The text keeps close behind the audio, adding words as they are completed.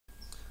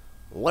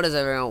What is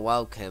everyone?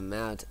 Welcome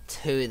out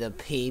to the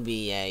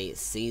PBA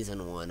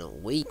Season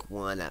 1 Week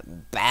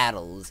 1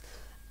 battles.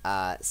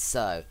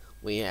 So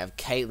we have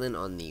Caitlyn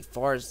on the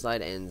forest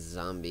side and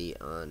Zombie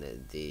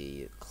on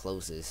the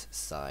closest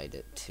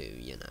side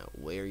to,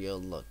 where you're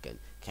looking.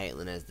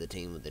 Caitlyn has the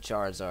team with the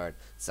Charizard,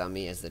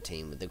 Zombie has the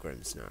team with the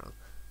Grimmsnarl.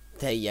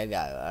 There you go.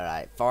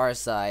 Alright,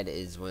 forest side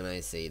is when I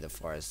see the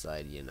forest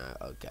side,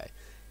 okay.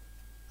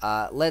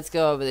 Let's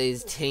go over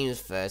these teams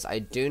first. I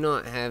do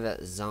not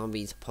have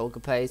Zombie's Poker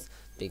Pace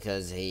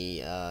because he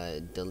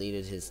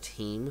deleted his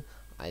team.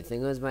 I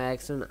think it was by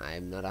accident.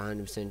 I'm not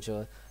 100%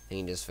 sure. I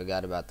think he just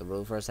forgot about the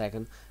rule for a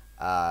second.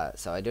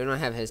 So I do not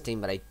have his team,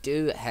 but I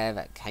do have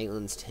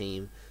Caitlyn's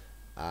team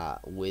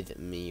with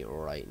me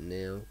right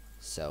now.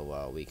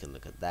 So we can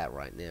look at that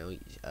right now.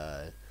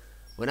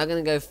 We're not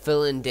going to go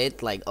full in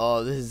depth like,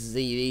 oh, this is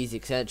ZVs,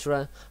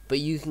 etc. But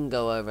you can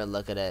go over and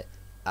look at it.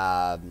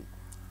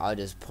 I'll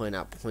just point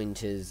out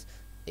pointers,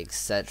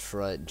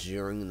 etc.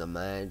 during the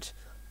match.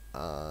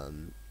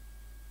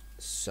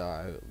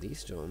 So,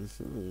 these two,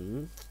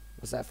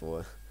 what's that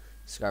for?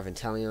 Scarf and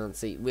Talion.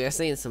 See, we are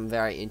seeing some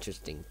very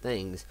interesting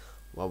things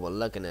while we're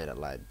looking at it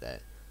like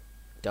that.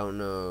 Don't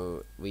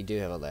know, we do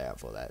have a layout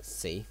for that.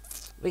 See,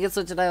 we can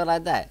switch it over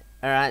like that.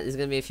 Alright, there's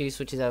going to be a few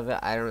switches over,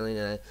 I don't really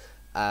know.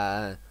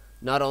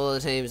 Not all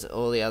the teams,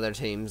 all the other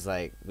teams,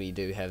 like, we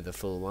do have the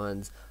full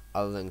ones,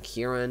 other than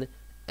Kieran,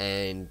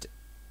 and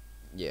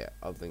yeah,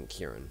 other than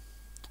Kieran,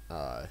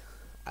 I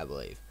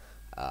believe.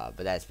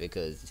 But that's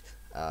because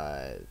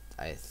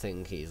I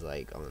think he's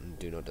like on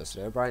Do Not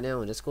Disturb right now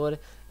on Discord,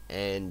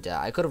 and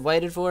I could have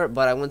waited for it,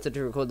 but I wanted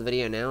to record the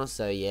video now,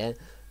 so yeah.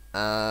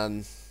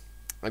 I'm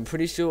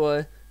pretty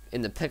sure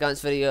in the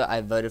pickups video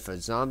I voted for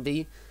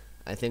Zombie.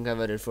 I think I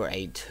voted for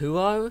a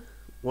 2-0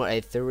 or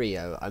a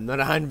 3-0. I'm not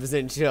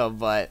 100% sure,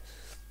 but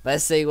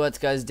let's see what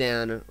goes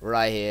down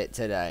right here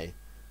today.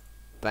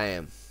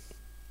 Bam.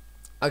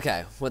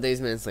 Okay, what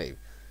these men leave.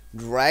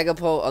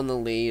 Dragapult on the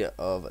lead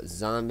of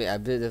Zombie. I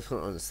put this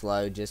one on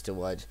slow just to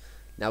watch.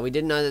 Now, we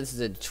did know this is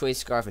a choice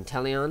Scarf and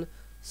Talion,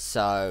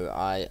 so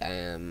I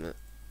am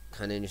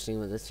kind of interested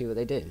with this, see what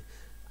they do.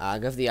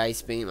 Go for the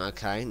Ice Beam.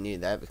 Okay, knew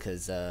that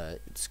because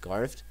it's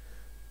Scarfed.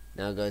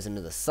 Now it goes into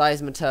the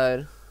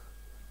Seismitoad.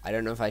 I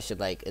don't know if I should,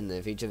 like, in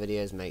the future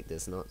videos, make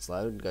this not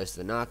slow. It goes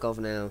to the Knockoff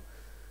now.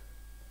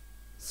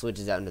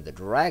 Switches out into the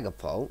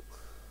Dragapult.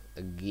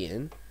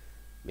 Again.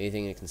 Maybe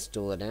think it can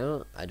stall it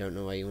out. I don't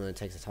know why you want to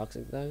take the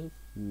Toxic, though.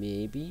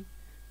 Maybe.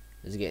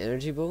 Does it get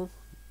Energy Ball?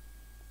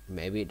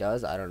 Maybe it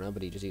does. I don't know,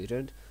 but he just used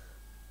it.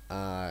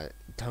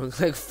 Don't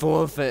click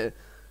forfeit.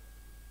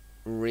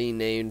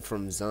 Renamed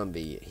from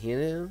Zombie. Here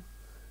now?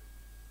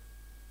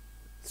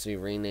 So he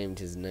renamed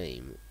his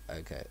name.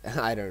 Okay.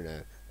 I don't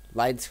know.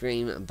 Light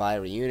Scream by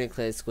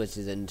Reuniclus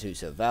switches into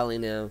Silvally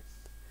now.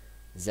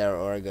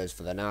 Zero Aura goes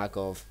for the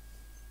knockoff.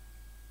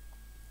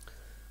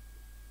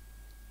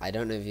 I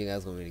don't know if you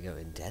guys want me to go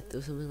in depth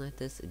or something like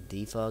this.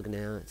 Defog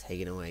now,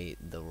 taking away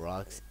the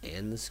rocks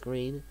and the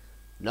screen.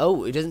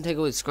 No, it doesn't take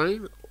away the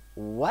screen?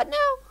 What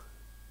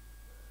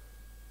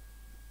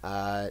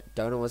now?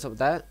 Don't know what's up with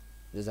that.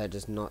 Does that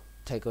just not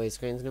take away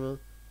screens anymore?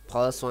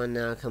 Pulse One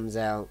now comes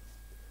out.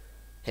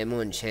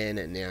 Hitmon Chan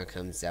now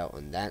comes out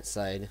on that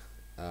side.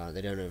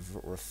 They don't have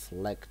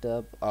Reflect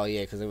up. Oh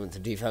yeah, because they went to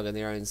defog on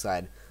their own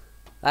side.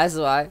 That's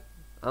why.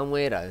 I'm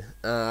weirdo.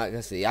 I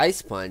guess the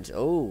Ice Punch.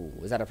 Oh,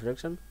 was that a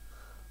prediction?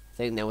 I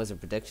think that was a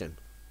prediction.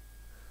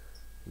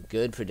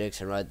 Good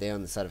prediction right there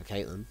on the side of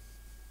Caitlyn.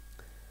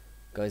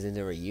 Goes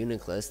into a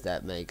Reuniclus,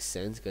 that makes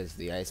sense. Goes to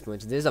the Ice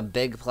Punch. If there's a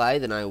big play,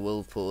 then I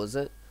will pause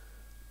it.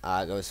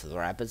 Goes for the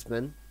Rapid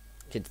Spin.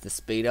 Gets the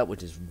speed up,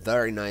 which is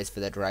very nice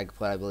for that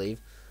Dragapult, I believe.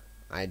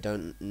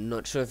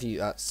 Not sure if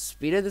you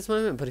speed at this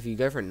moment, but if you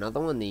go for another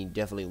one, then you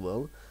definitely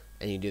will.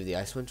 And you do the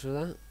Ice Punch for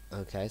that.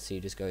 Okay, so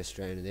you just go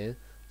straight into there.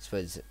 I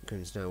suppose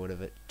Grimmsnarl would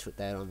have took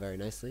that on very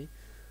nicely.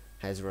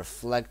 Has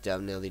Reflect up.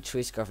 Now the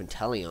Choice Scarf and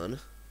Talion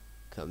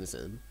comes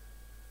in.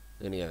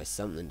 I'm going to go with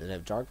something. Did it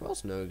have Dark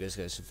Pulse? No, it just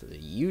goes for the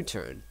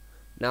U-turn.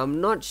 Now I'm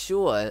not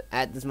sure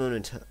at this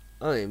moment in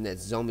time that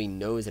Zombie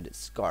knows that it's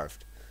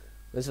Scarfed.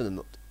 What's for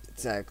the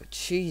exactly?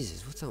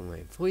 Jesus, what's on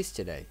my voice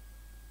today?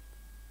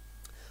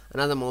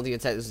 Another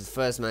multi-attack. This is the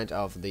first match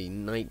of the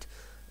night.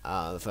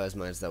 The first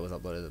match that was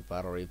uploaded, the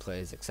battle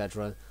replays,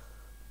 etc.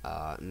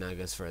 Now it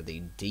goes for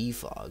the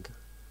Defog.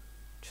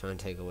 Try and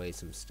take away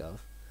some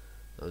stuff.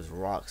 Those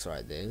rocks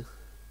right there.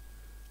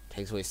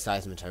 Takes away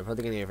Seismitoad.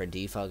 Probably going to go for a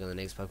Defog on the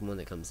next Pokemon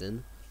that comes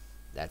in.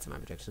 That's my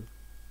prediction.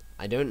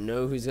 I don't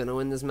know who's going to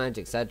win this match,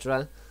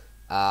 etc.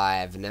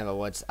 I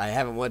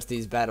haven't watched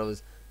these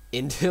battles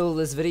until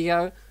this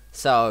video.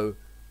 So,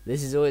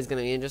 this is always going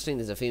to be interesting.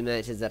 There's a few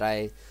matches that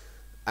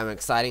I'm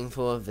exciting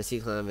for.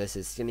 Vesiclon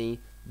versus Skinny.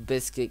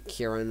 Biscuit,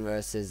 Kieran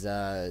versus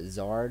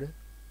Zard.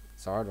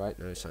 Zard, right?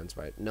 No, Shine's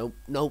right. Nope.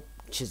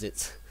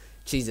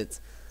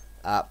 Cheez-Its.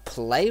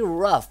 Play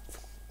Rough.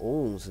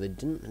 Oh, so they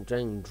didn't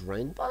Drain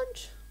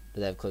Punch?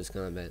 Do they have Close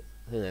Combat?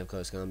 I think they have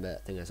Close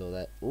Combat. I think I saw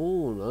that.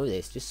 Oh, no, they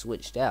just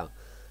switched out.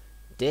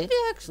 Did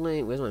it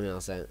actually... Where's my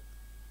mouse at?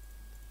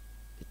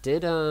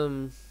 Did,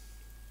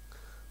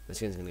 The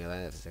screen's gonna go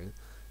like that for a second.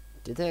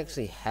 Did they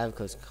actually have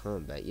close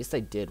combat? Yes,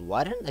 they did.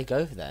 Why didn't they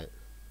go for that?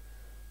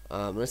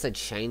 Unless they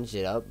changed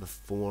it up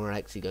before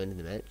actually going to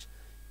the match.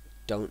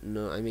 Don't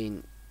know. I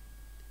mean,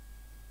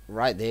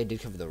 right there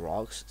did cover the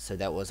rocks, so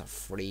that was a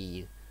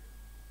free.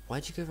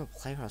 Why'd you go for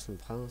Playhouse and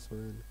Palace,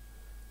 man?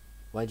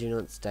 Why'd you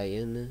not stay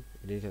in?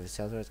 You did go for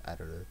South Rise? I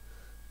don't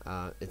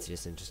know. It's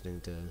just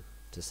interesting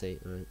to see.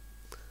 Alright.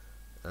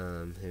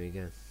 Here we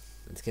go.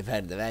 Let's get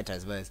back to the match, I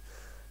suppose.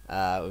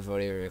 We've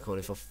already been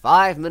recording for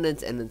 5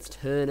 minutes, and it's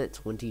turn at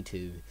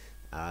 22.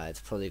 It's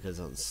probably because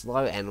I'm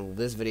slow, and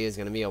this video is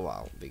going to be a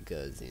while,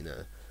 because, you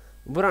know,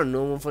 we'll put on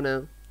normal for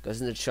now.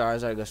 Goes into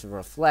Charizard, goes to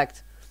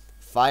Reflect,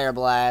 Fire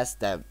Blast,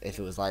 that if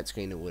it was light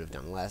screen, it would have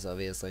done less,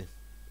 obviously.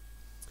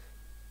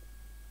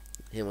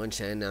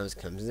 Hitmonchan now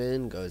comes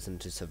in, goes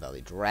into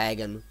Savelli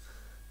Dragon.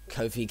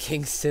 Kofi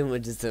Kingston,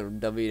 which is a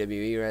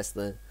WWE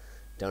wrestler.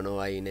 Don't know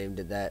why you named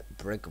it that.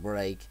 Brick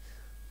Break.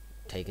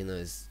 Taking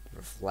those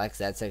Reflects.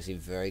 That's actually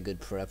very good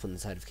prep on the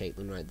side of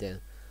Caitlyn right there.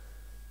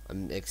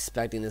 I'm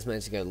expecting this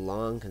match to go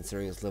long,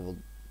 considering it's level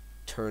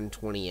turn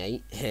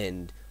 28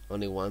 and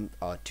only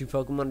two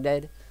Pokemon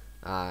dead.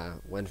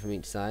 One from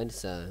each side,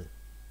 so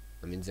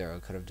I mean Zero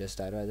could have just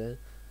died right there.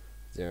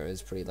 Zero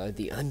is pretty low.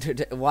 The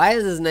Undertaker. Why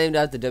is this named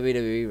after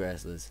WWE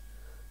wrestlers?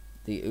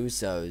 The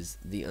Usos,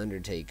 The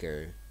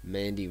Undertaker,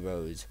 Mandy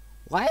Rose.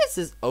 Why is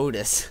this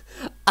Otis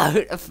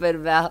out of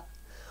Finn Balor?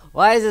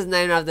 Why is this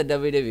named after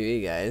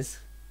WWE, guys?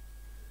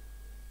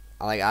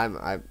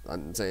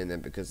 I'm saying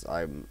that because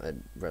I'm a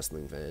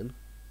wrestling fan.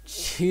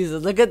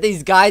 Jesus, look at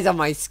these guys on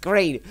my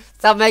screen.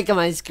 Stop making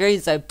my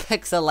screen so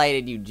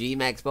pixelated, you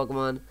G-Max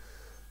Pokemon.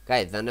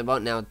 Okay,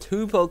 Thunderbolt. Now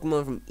 2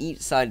 Pokemon from each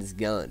side is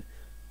gone.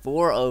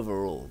 4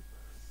 overall.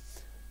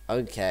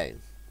 Okay.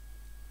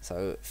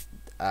 So,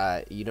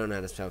 you don't know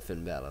how to spell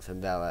Finn Balor.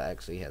 Finn Balor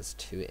actually has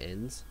 2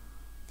 N's.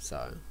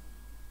 So,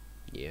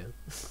 yeah.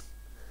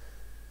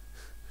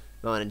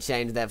 I want to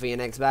change that for your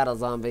next battle,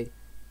 zombie.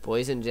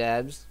 Poison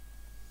Jabs.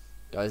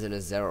 Goes into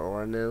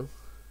Zeraora now.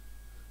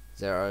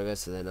 Zeraora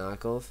goes to the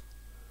knockoff.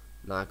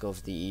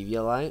 Knockoff the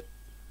Eviolite.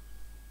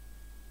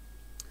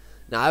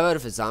 Now, I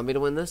voted for Zombie to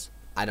win this.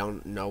 I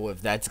don't know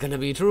if that's going to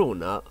be true or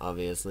not,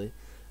 obviously.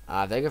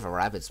 If they go for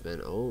Rapid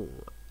Spin, oh.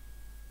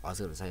 I was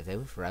going to say, if they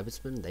went for Rapid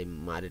Spin, they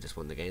might have just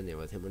won the game there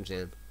with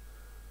Hitmonchan.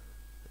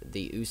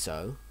 The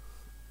Uso.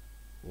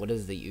 What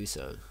is the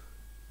Uso?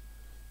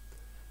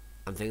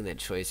 I'm thinking that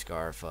Choice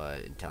Scarf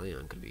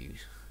Inteleon could be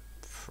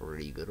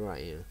pretty good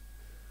right here.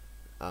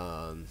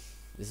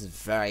 This is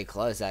very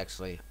close,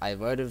 actually. I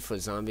voted for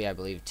Zombie, I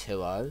believe,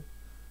 2-0.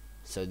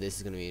 So this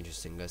is going to be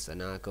interesting. Goes to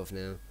Knockoff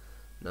now.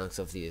 Knocks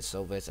off the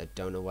Assault Vest. I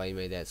don't know why you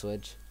made that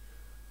switch.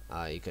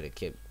 You could have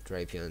kept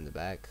Drapion in the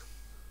back.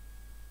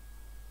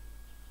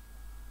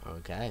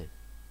 Okay.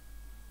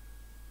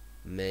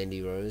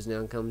 Mandy Rose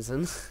now comes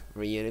in.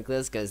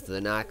 Reuniclus goes to the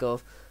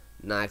Knockoff.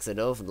 Knocks it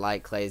off.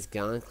 Light Clay's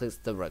gone. Clicks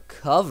the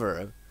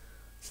Recover.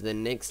 So the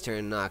next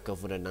turn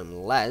Knockoff would have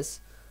done less.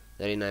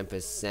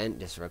 39%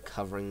 just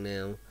recovering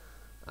now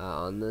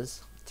on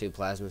this. 2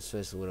 Plasma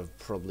Swifts would have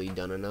probably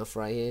done enough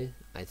right here,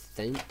 I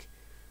think.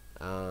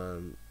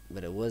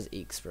 But it was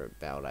Expert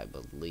Bout, I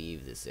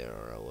believe this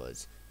era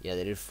was. Yeah,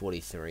 they did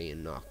 43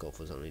 and Knockoff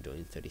was only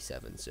doing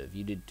 37. So if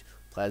you did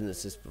Plasma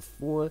Assist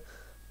before,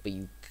 but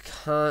you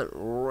can't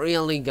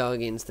really go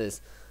against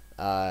this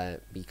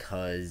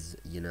because,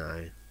 you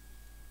know,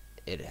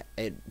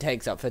 it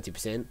takes up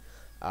 50%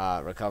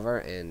 recover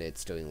and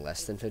it's doing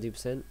less than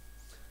 50%.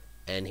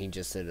 And he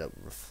just did a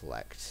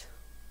Reflect.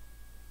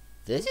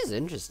 This is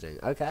interesting.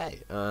 Okay.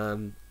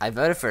 I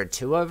voted for a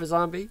 2 over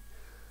Zombie.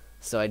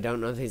 So I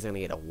don't know if he's going to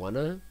get a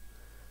 1-0.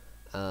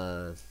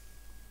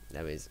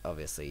 That means,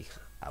 obviously,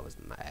 I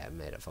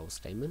made a false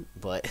statement.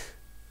 But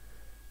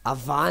I'm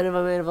fine if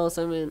I made a false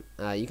statement.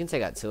 You can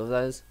take out 2 of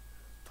those.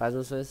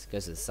 Plasma Swiss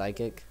goes to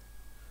Psychic.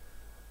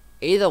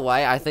 Either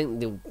way, I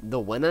think the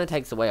winner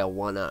takes away a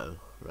 1-0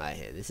 right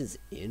here. This is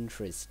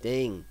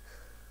interesting.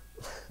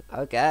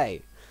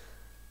 Okay.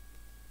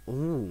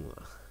 Ooh.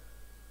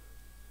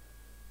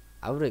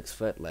 I would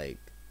expect, like,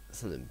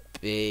 something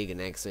big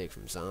next week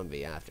from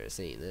Zombie after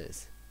seeing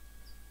this.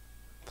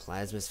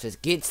 Plasma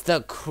Fist gets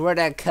the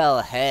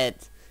critical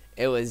hit.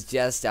 It was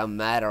just a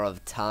matter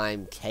of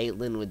time.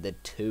 Caitlyn with the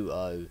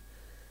 2-0.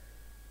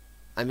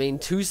 I mean,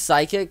 2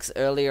 Psychics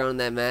earlier on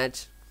that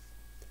match.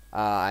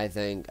 I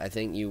think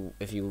you,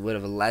 if you would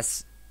have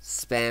less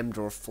spammed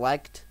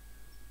Reflect,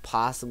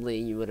 possibly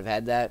you would have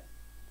had that.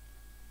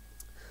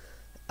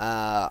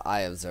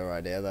 I have zero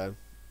idea though.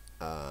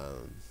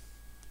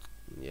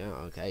 Yeah,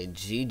 okay.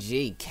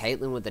 GG.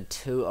 Caitlyn with a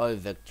 2-0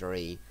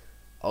 victory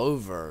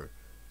over.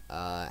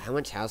 How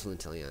much house will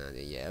Inteleon?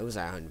 Yeah, it was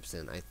at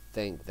 100%. I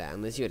think that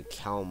unless you had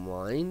Calm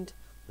Mind,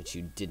 which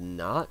you did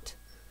not.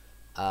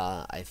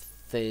 I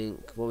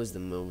think, what was the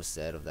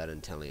moveset of that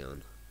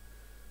Inteleon?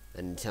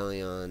 That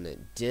Inteleon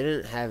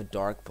didn't have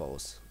Dark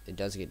Pulse. It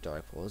does get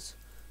Dark Pulse,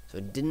 so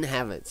it didn't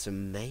have it. So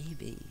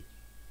maybe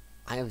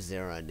I have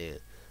zero idea.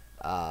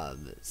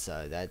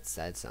 So that's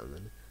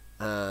something.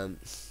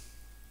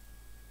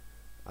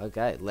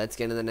 Okay, let's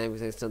get into the next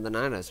six of the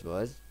night, I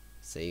suppose.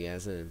 See you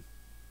guys soon.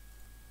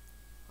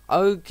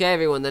 Okay,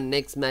 everyone, the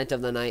next match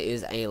of the night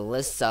is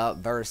Alyssa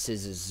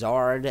versus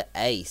Zard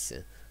Ace.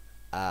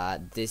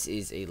 This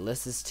is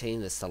Alyssa's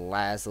team, the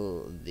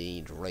Salazzle,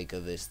 the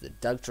Dracovish, the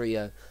Duck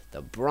Trio,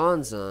 the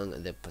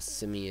Bronzong, the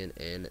Passimian,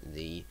 and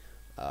the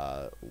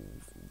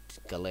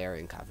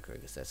Galarian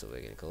Cofagrigus. That's what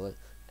we're going to call it.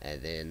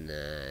 And then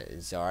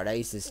Zard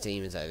Ace's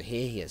team is over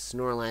here. He has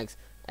Snorlax,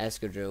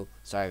 Escadrille,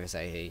 sorry if I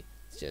say he,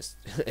 it's just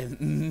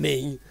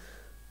me,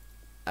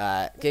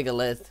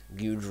 Gigalith,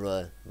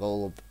 Gudra,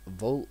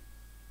 Vileplume,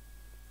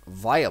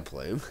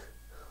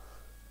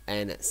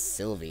 and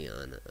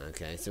Sylveon.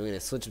 Okay, so we're going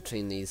to switch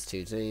between these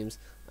two teams,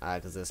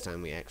 because this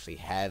time we actually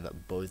have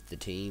both the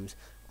teams.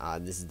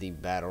 This is the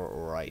battle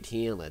right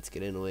here. Let's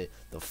get into it.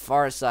 The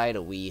far side,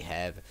 we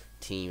have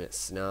Team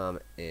Snom,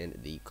 and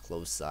the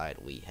close side,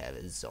 we have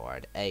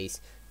Zard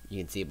Ace. You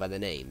can see it by the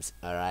names,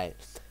 alright?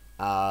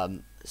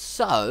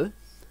 So,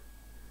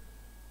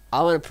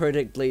 I want to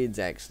predict leads,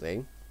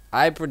 actually.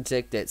 I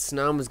predict that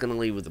Snom is going to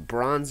lead with the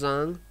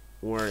Bronzong,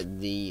 or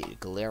the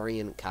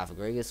Galarian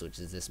Cofagrigus, which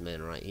is this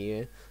man right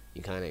here.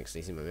 You can't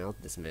actually see my mouth,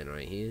 this man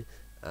right here.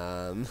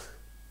 The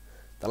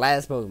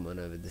last Pokemon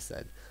over this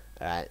side.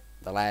 Alright,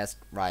 the last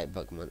right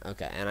Pokemon.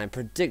 Okay, and I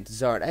predict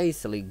Zard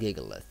Ace to lead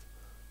Gigalith.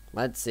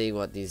 Let's see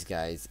what these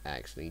guys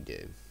actually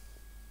do.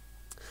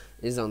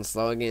 It's on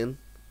slow again,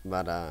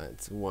 but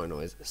it's one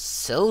noise.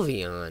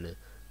 Sylveon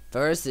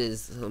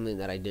versus something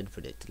that I did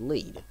predict to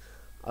lead.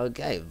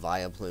 Okay,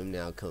 Vileplume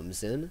now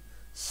comes in.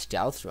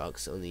 Stealth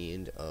Rocks on the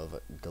end of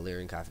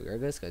Galarian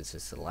Cofagrigus goes to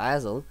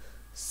Salazzle.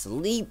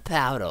 Sleep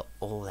Powder.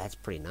 Oh, that's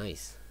pretty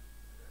nice.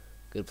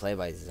 Good play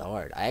by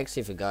Zard. I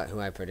actually forgot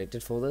who I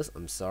predicted for this.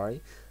 I'm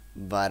sorry.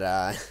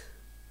 But,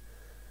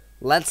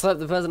 let's hope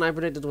the person I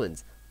predicted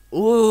wins.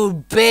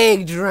 Ooh,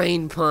 big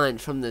Drain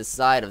Punch from the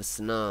side of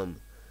Snom.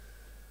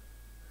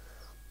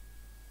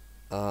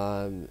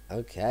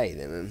 Okay,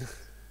 then.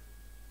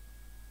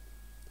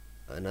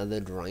 Another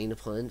Drain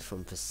Punch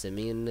from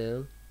Passimian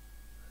now.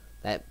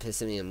 That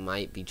Passimian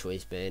might be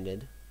choice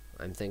banded,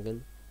 I'm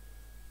thinking.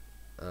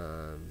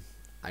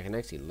 I can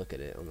actually look at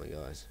it. Oh my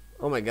gosh.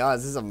 Oh my gosh,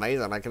 this is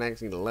amazing. I can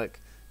actually look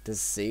to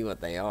see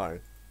what they are.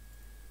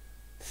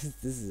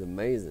 This is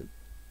amazing.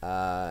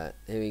 Here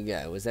we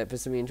go. Was that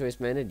Passimian choice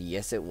banded?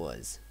 Yes, it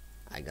was.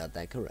 I got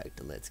that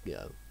correct. Let's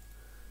go.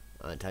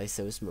 Aren't I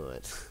so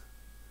smart?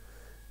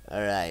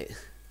 Alright.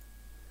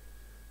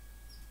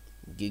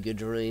 Giga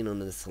Drain on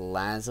the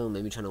Salazzle.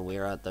 Maybe trying to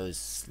wear out those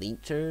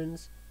sleep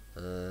turns.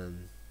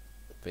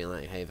 Being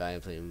like, hey,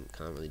 Vileplume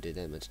can't really do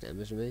that much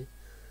damage to me.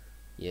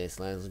 Yeah,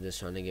 Salazzle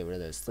just trying to get rid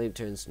of those sleep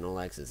turns.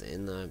 Snorlax is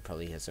in there.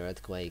 Probably has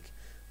Earthquake.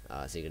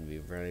 So you're going to be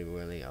very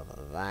wary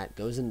of that.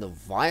 Goes into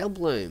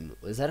Vileplume.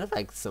 Was that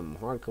like some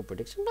hardcore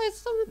prediction by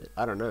something?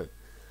 I don't know.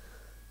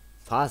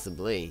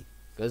 Possibly.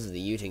 Goes to the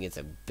U-Ting. It's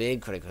a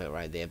big critical hit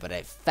right there. But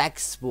Effect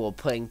Spore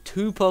putting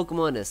two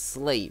Pokemon to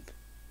sleep.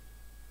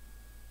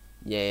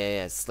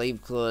 Yeah.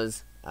 Sleep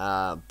Claws.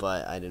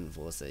 But I didn't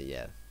force it,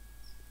 yeah.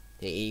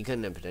 He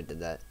couldn't have predicted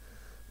that.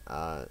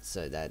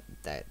 So that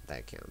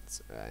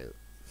counts, right?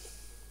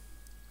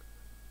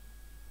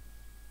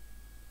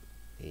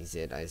 He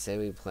said, I say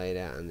we play it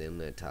out and then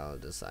let Tyler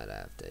decide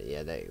after.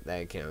 Yeah,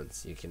 that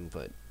counts. You can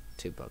put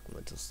two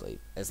Pokemon to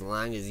sleep. As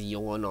long as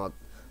you're not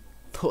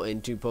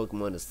putting two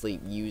Pokemon to sleep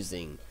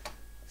using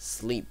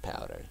Sleep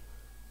Powder.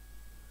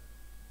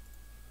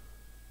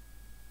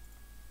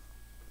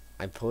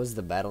 I paused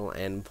the battle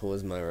and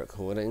paused my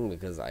recording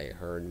because I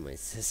heard my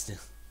sister.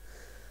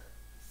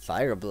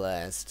 Fire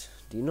Blast.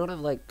 Do you not have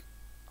like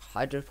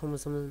Hydro Pump or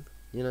something?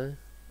 You know?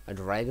 A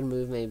Dragon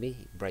move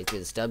maybe? Break through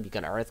the stub, you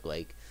got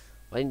Earthquake.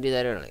 Why didn't you do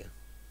that earlier?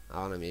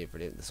 I don't know, maybe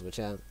predict the switch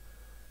out.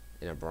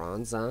 In a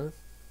Bronzong.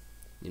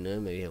 You know,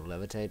 maybe he'll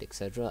levitate,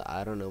 etc.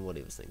 I don't know what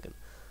he was thinking.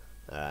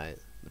 Alright.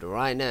 But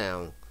right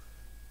now,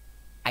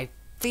 I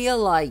feel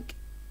like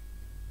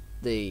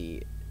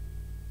the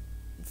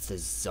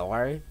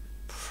Zard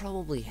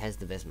probably has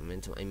the best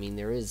momentum. I mean,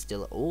 there is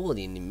still all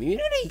the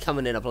immunity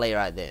coming into play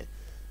right there.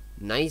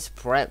 Nice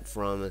prep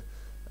from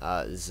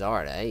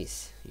Zard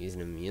Ace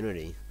using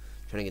immunity.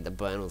 Trying to get the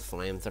burn with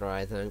Flamethrower,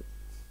 I think.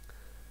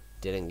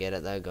 Didn't get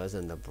it though. Goes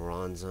into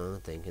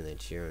Bronzong, thinking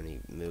that your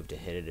only move to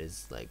hit it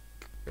is like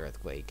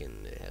Earthquake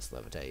and it has to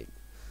levitate.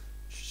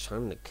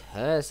 Trying to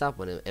curse up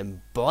on him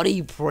and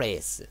Body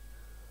Press.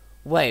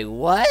 Wait,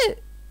 what?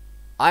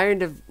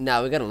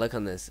 No, we gotta look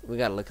on this.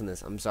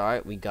 I'm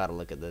sorry, we gotta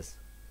look at this.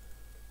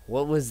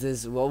 What was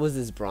this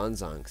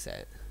Bronzong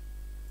set?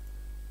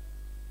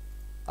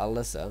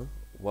 Alyssa,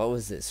 what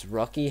was this?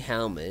 Rocky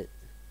Helmet,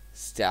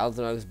 Stealth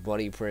Rocks,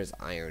 Body Press,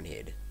 Iron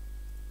Head.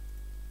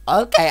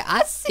 Okay,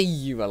 I see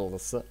you,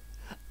 Alyssa.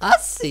 I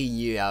see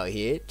you out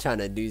here trying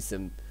to do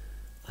some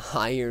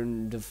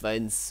Iron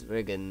Defense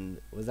friggin'...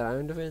 Was that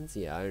Iron Defense?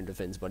 Yeah, Iron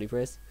Defense Body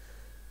Press.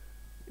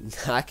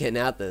 Knocking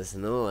out the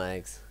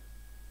Snorlax.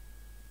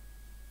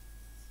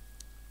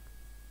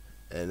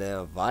 And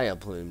now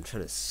Vileplume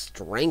trying to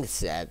Strength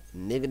Sap,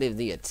 negative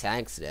the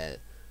attack stat.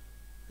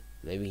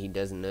 Maybe he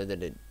doesn't know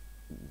that it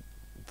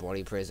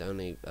body press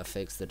only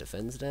affects the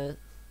defense stat.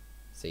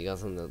 So you got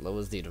something that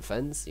lowers the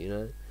defense, you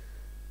know?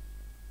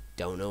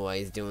 Don't know why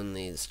he's doing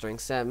the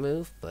strength stat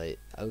move, but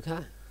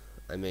okay.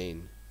 I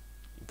mean,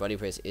 body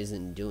press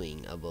isn't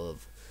doing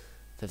above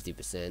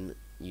 50%.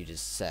 You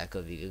just sack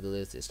of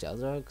Gigalith to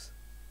Stealth Rocks.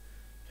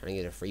 Trying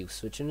to get a free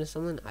switch into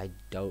something? I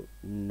don't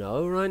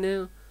know right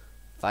now.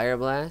 Fire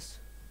Blast?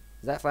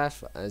 Is that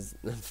Flash? It's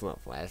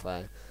not Flash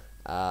Fire.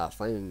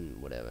 Flame,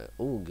 whatever.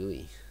 Ooh,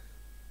 Gooey.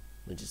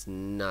 Which is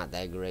not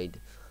that great.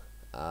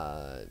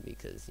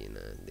 Because, you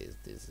know,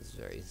 this is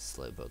very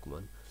slow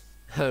Pokemon.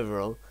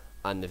 Overall,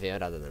 on the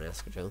field, other than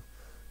Escadrille.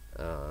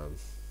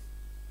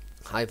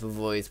 Hyper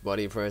Voice,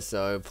 Body Press,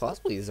 so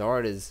possibly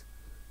Zard is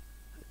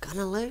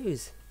gonna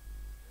lose.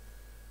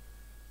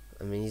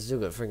 I mean, he's still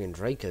got freaking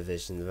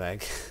Dracovish in the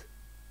back.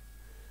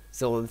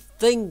 So I'm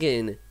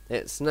thinking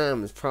that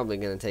Snam is probably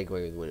gonna take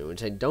away with winning,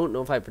 which I don't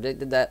know if I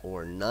predicted that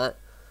or not.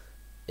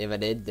 If I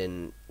did,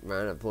 then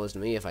round of applause to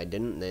me. If I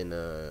didn't, then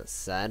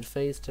sad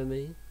face to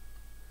me.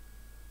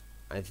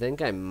 I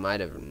think I might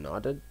have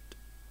nodded.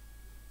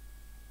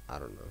 I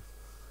don't know.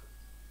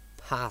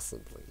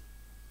 Possibly.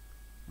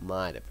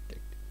 Might have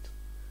predicted.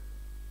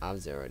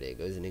 Obviously already it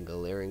goes into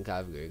Galarian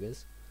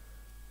Kavgurgas.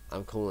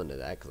 I'm cool into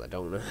that because I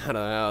don't know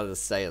how to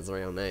say its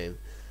real name.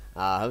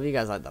 I hope you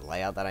guys like the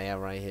layout that I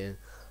have right here.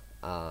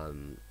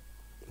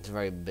 It's a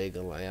very big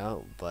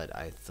layout, but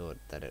I thought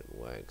that it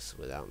works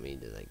without me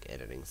like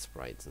editing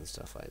sprites and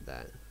stuff like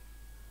that.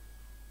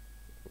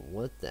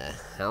 What the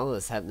hell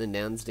is happening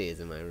downstairs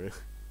in my room?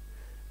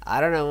 I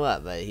don't know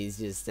what, but he's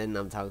just setting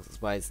up toxic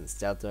spikes and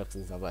stealth rocks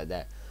and stuff like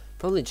that.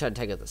 Probably try to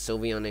take out the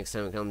Sylveon next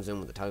time it comes in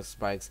with the toxic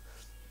spikes.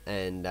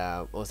 And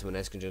also when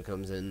Escadrille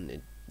comes in,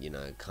 it, you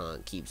know,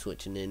 can't keep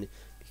switching in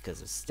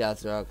because of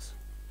stealth rocks.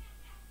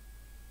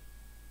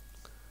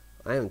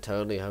 I am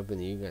totally hoping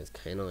that you guys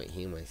cannot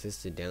hear my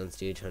sister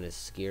downstairs trying to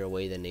scare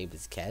away the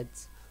neighbor's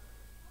cats.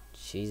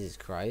 Jesus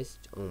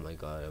Christ. Oh my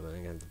god, I'm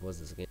gonna have to pause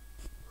this again.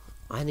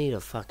 I need to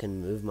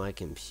fucking move my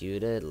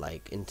computer,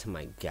 like, into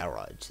my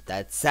garage.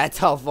 That's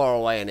how far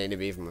away I need to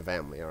be from my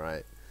family,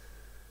 alright?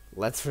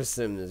 Let's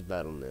resume this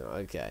battle now.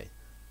 Okay.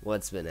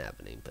 What's been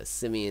happening?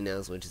 Passimian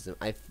now switches him.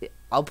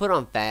 I'll put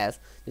on fast,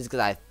 just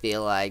because I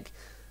feel like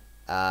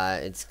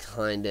it's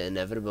kind of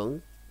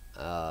inevitable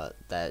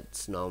that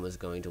Snom is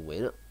going to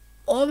win.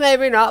 Or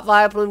maybe not.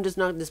 Vileplume just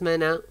knocked this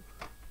man out.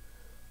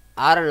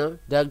 I don't know.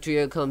 Doug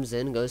Trio comes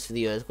in, goes for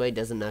the Earthquake,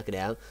 doesn't knock it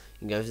out.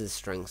 He goes for the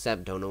Strength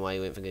Step. Don't know why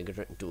you went for Giga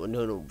Drain.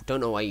 Don't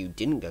know why you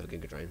didn't go for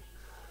Giga Drain.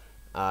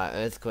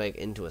 Earthquake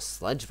into a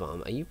Sludge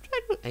Bomb. Are you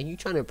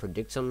trying to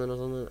predict something or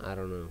something? I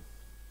don't know.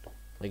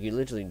 Like, you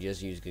literally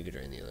just used Giga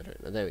Drain the other time.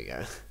 Oh, there we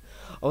go.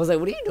 I was like,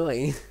 what are you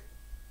doing?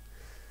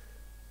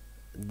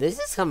 This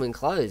is coming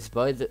close.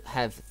 Both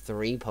have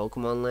 3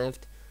 Pokemon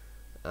left.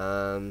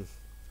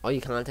 Oh,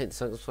 you can't take the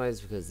Cycle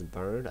Spikes because the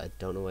Burned. I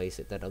don't know why you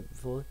set that up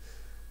before.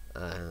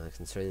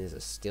 Considering there's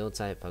a Steel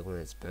type Pokemon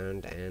that's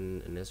Burned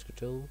and an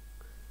Escadrille.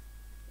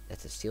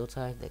 That's a Steel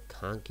type that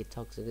can't get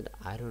Toxic.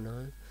 I don't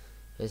know.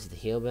 This is the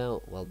Heal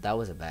Belt. Well, that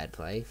was a bad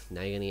play.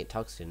 Now you're gonna get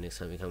Toxic next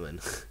time you come in.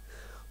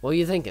 What were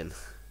you thinking?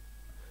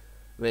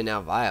 I mean,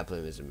 now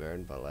Vileplume isn't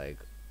burned, but like,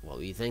 what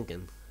were you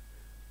thinking?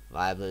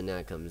 Vileplume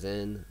now comes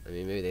in. I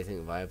mean, maybe they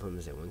think Vileplume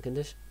is in win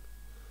condition.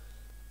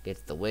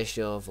 Gets the Wish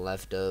off,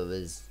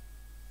 leftovers.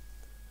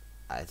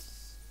 I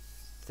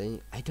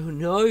don't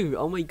know.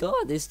 Oh my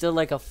god, there's still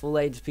like a full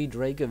HP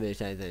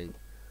Dracovish, I think.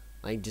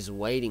 Like, just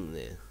waiting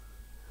there.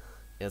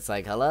 It's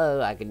like,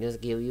 hello, I can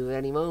just kill you at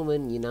any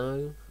moment, you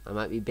know. I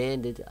might be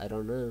banded, I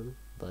don't know.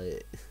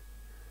 But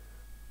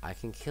I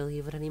can kill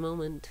you at any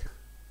moment.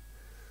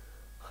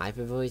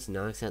 Hyper Voice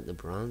knocks out the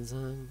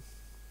Bronzong.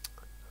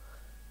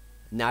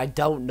 Now, I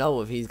don't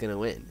know if he's going to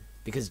win.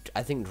 Because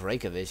I think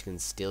Dracovish can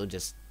still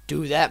just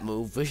do that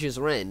move, Vicious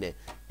Rend,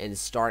 and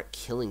start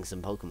killing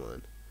some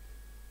Pokemon.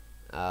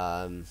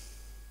 I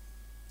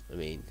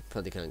mean,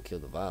 probably can't kill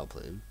the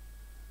Vileplume.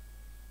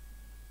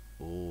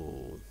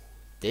 Ooh.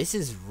 This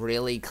is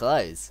really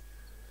close.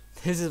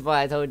 This is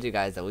why I told you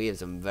guys that we have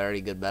some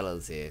very good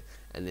battles here.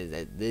 And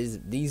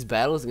these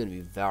battles are going to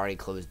be very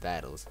close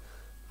battles.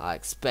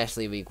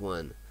 Especially week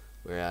 1.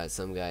 Where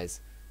some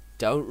guys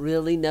don't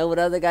really know what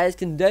other guys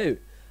can do.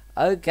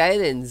 Okay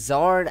then,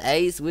 Zard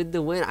Ace with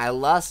the win. I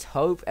lost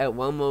hope at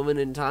one moment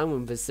in time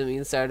when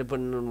Passimian started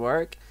putting in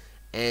work.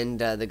 And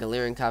the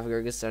Galarian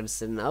Kavgurgas started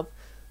sitting up.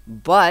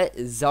 But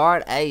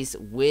Zard Ace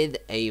with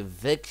a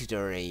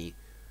victory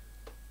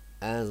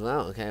as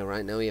well. Okay,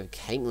 right now we have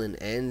Caitlyn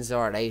and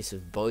Zard Ace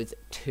with both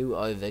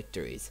 2-0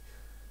 victories.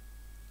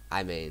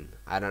 I mean,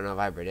 I don't know if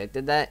I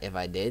predicted that. If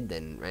I did,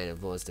 then round of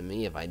applause to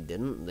me. If I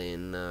didn't,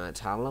 then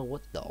Tyler,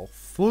 what the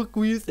fuck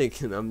were you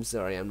thinking? I'm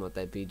sorry, I'm not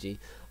that PG.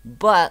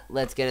 But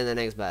let's get in the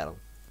next battle.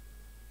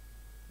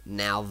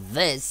 Now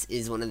this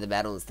is one of the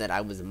battles that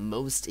I was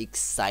most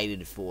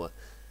excited for.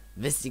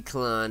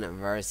 Visiclon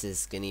versus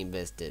Skinny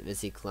Biscuit.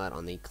 Visiclon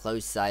on the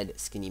close side,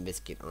 Skinny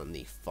Biscuit on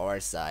the far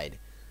side.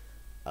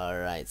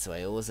 Alright, so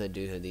I also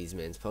do have these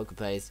men's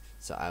Pokepays,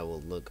 so I will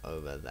look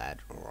over that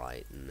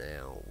right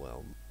now.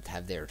 Well,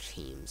 have their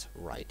teams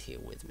right here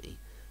with me.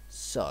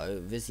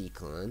 So,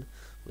 Visicon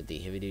with the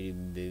heavy duty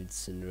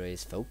boots and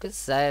race focus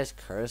sash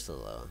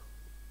Cursula.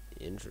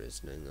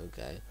 Interesting,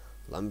 okay.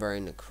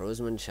 Lumbering the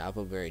Crowsman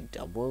Chapelberry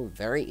double.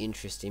 Very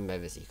interesting by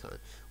Visicon,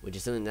 which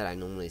is something that I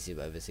normally see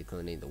by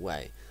Visicon either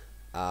way.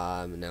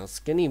 Now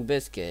Skinny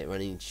Biscuit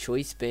running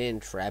Choice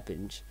Band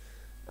Trappage.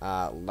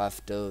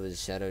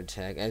 Leftovers Shadow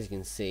Tag. As you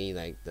can see,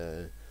 like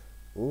the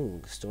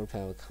Store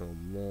Power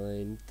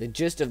Combine. The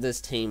gist of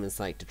this team is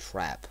like to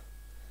trap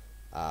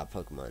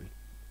Pokemon.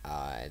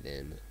 And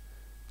then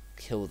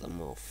kill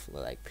them off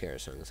with like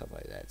Parasong and stuff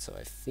like that. So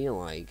I feel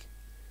like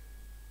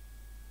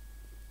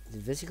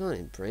did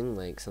Visicon bring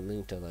like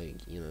something to like,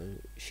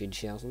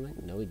 Shidsha or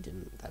something? No, he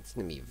didn't. That's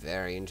gonna be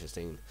very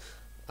interesting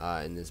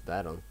in this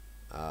battle.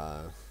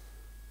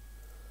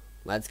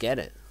 Let's get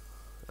it.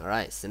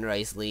 Alright,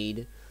 Cinderace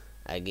lead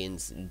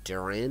against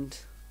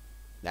Durant.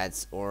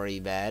 That's already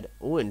bad.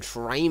 Oh,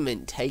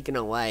 Entrainment taken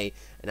away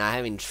and not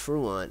having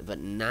Truant, but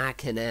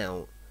knocking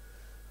out.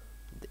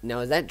 Now,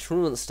 is that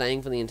Truant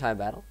staying for the entire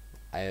battle?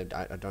 I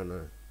don't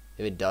know.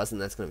 If it doesn't,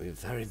 that's going to be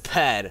very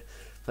bad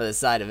for the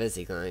side of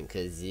Visicon,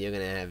 because you're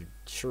going to have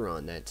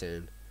Truant that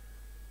turn.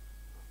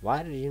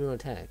 Why did you not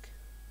attack?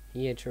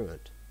 He had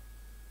Truant.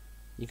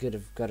 You could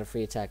have got a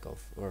free attack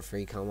off, or a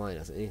free Calm Mind,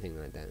 or anything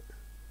like that.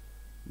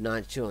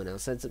 Not sure. Now,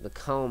 sets up the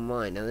Calm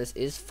Mind. Now, this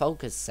is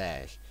Focus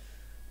Sash.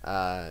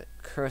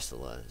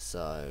 Cursula,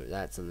 so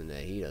that's something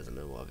that he doesn't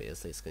know,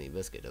 obviously. Skinny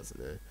Biscuit doesn't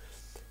know.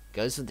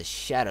 Goes for the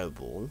Shadow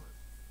Ball.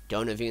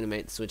 Don't know if you're going to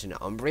make the switch into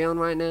Umbreon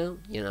right now.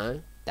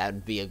 That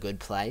would be a good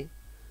play.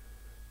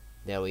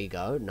 There we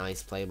go.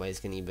 Nice play by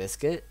Skinny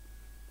Biscuit.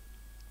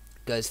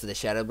 Goes for the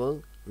Shadow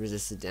Ball.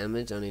 Resisted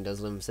damage. Only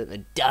does 11%.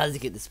 But does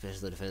get the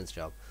special defense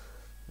job.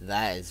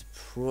 That is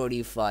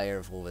pretty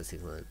fire for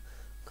Visicon.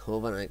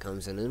 Corviknight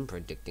comes in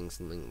predicting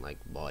something like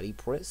Body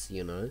Press,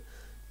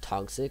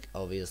 Toxic.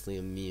 Obviously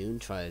immune.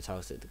 Try to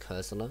Toxic the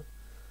Cursula.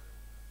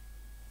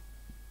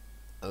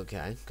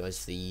 Okay. Goes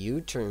for the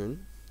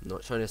U-turn.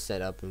 Not trying to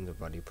set up in the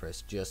Body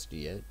Press just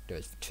yet.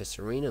 Goes for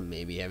Trisserina,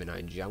 maybe having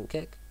a jump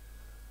kick.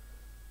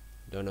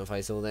 Don't know if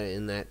I saw that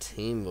in that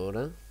team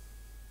order.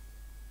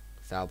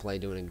 Foul Play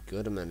doing a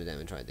good amount of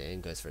damage right there,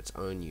 and goes for its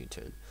own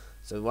U-turn.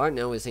 So right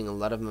now we're seeing a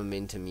lot of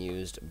momentum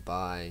used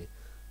by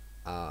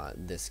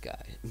this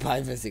guy,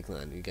 by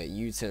Visicon. You got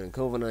U-turn on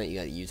Corviknight, you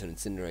got U-turn on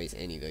Cinderace,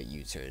 and you got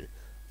U-turn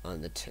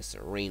on the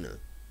Trisserina.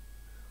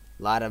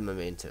 A lot of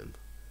momentum.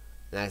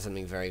 That's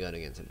something very good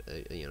against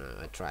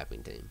a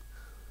trapping team.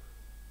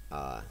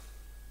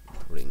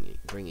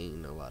 Bringing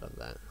in a lot of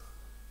that.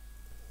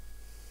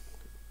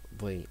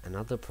 Wait,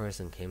 another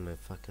person came in my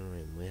fucking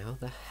room. Wait, how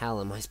the hell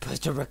am I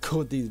supposed to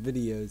record these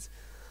videos?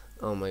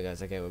 Oh my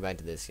gosh, okay, we're back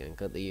to this again.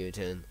 Got the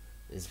U-turn.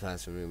 This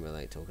past room we're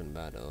like talking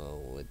about,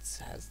 it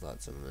has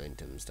lots of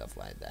momentum, stuff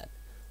like that.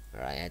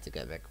 Alright, I had to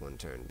go back one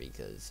turn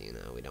because,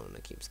 we don't want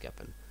to keep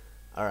skipping.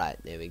 Alright,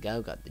 there we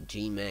go. Got the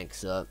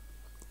G-Max up.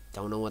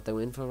 Don't know what they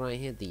went for right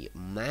here. The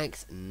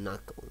Max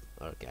Knuckle.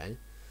 Okay.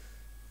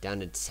 Down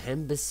to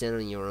 10%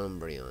 on your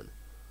Umbreon.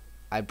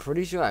 I'm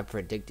pretty sure I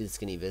predicted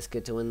Skinny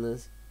Biscuit to win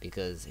this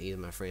because he's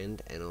my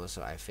friend, and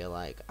also I feel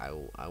like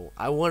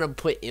I want to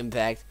put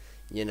impact.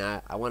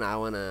 I want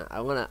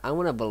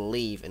to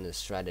believe in the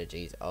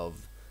strategies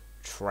of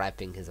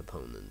trapping his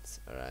opponents.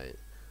 All right,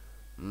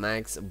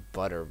 Max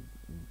Flutterby.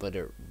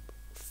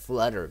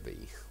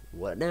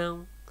 What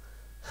now?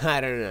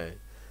 I don't know.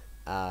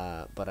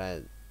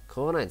 But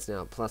Corviknight's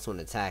now +1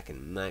 attack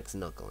and max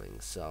knuckling,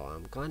 so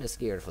I'm kind of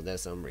scared for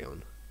this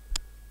Umbreon.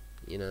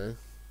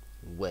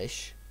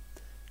 Wish.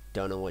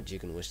 Don't know what you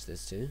can wish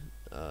this to.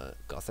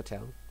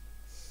 Gothitelle.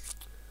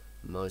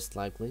 Most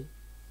likely.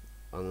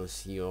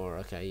 Unless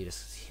you're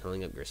just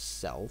healing up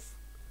yourself.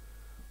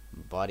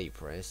 Body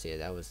Press, yeah,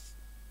 that was...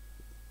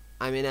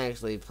 I mean,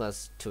 actually,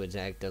 +2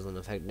 attack doesn't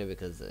affect it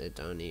because it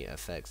only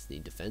affects the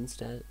defense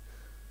stat.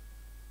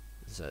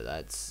 So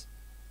that's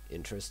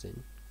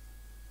interesting.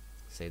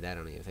 Say that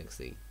only affects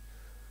the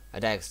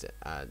attack stat.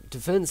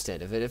 Defense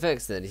stat. If it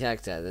affects the attack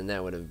stat, then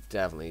that would have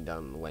definitely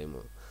done way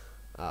more.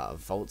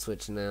 Volt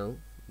Switch now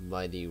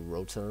by the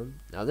Rotom.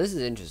 Now this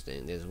is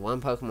interesting. There's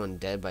one Pokemon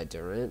dead by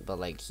Durant, but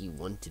like he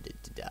wanted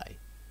it to die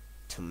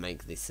to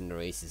make the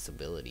Cinderace's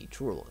ability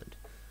Truant.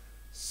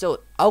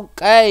 So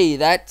okay,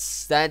 that's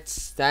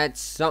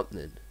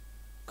something.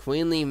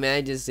 Queenly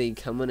Majesty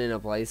coming in a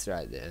place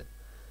right there.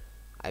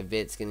 I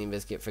bet Skinny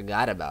Biscuit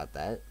forgot about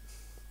that.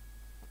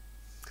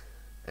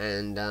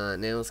 And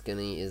now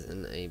Skinny is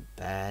in a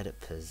bad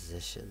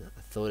position.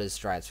 I thought his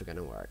strats were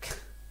gonna work.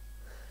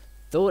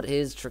 Thought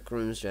his Trick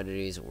Room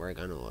strategies were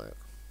gonna work.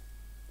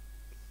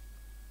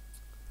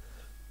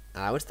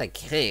 I wish they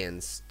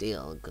can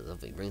still, because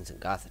if he brings a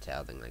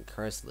Gothitelle, then like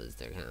Cursula is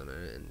their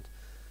counter, and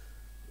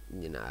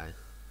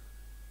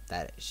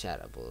that is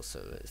Shadow Ball.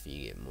 So if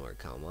you get more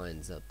Calm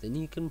Minds up, then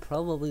you can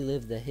probably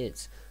live the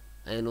hits.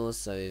 And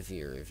also if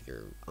your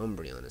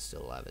Umbreon is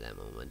still alive at that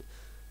moment.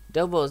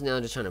 Double is now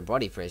just trying to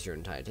body press your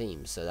entire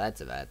team, so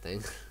that's a bad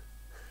thing.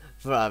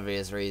 For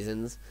obvious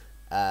reasons.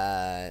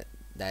 That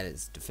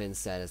is defense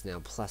status now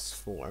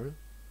 +4.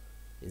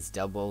 Is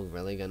Double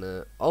really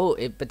gonna... Oh,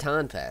 it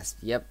baton passed.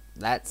 Yep,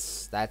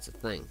 that's a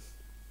thing.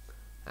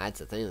 That's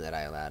a thing that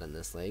I allowed in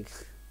this league.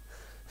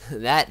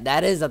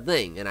 that is a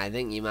thing, and I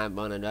think you might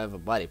want to know if a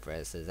body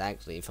press is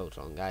actually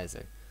Photon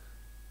Geyser.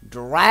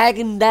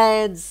 Dragon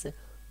Dance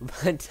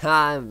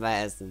baton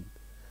passing.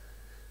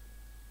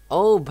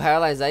 Oh,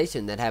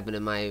 paralyzation that happened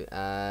in my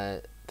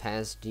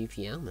past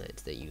GPL match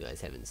that you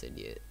guys haven't seen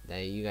yet.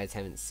 That you guys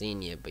haven't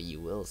seen yet, but you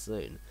will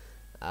soon.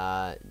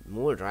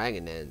 More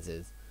Dragon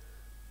Dances.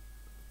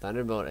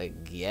 Thunderbolt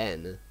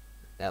again.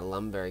 That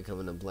Lumberry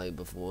coming to play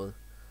before.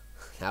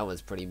 That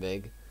was pretty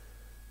big.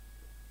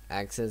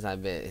 Axes, I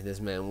bet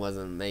this man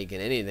wasn't making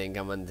anything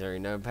coming through.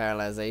 No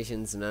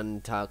paralyzations, none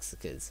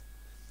toxicas.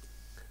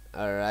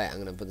 Alright, I'm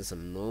gonna put this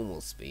on normal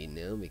speed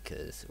now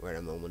because we're at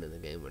a moment in the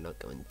game we're not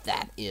going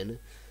that in.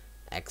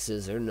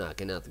 Axes are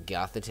knocking out the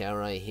Gothitelle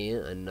right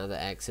here. Another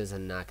Axes are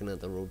knocking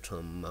out the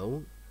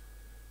Rotom.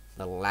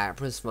 The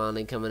Lapras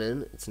finally coming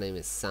in. Its name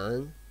is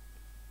Sang.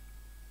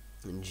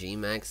 And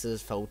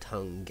G-Max's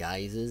Photon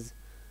Geysers.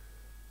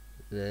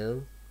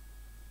 Now,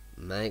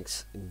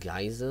 Max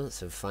Geyser.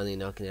 So finally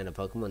knocking out a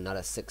Pokemon. Not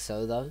a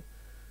 6-0 though.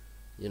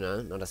 You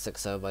know, not a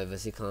 6-0 by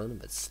Visicon.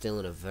 But still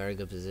in a very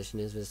good position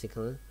is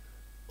Visicon.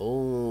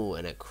 Oh,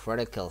 and a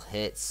critical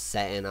hit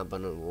setting up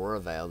on Aurora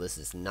Veil. This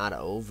is not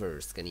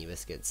over, Skinny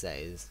Biscuit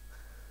says.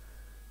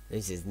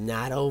 This is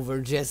not over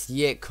just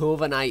yet.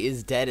 Corviknight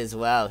is dead as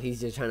well.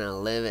 He's just trying to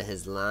live it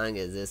as long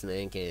as this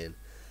man can.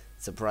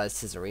 Surprised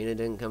Tisserina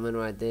didn't come in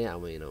right there. I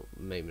mean, you know,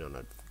 maybe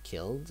not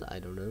killed. I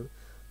don't know.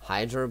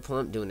 Hydro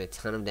Pump doing a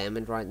ton of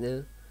damage right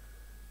now.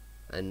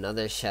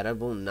 Another Shadow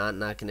Ball not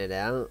knocking it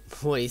out.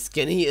 Boy,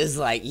 Skinny is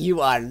like, you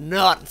are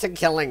not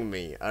killing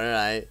me.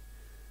 Alright.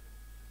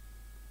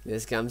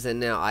 This comes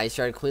in now. Ice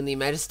Shard Queenly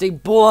Majesty.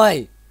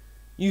 Boy!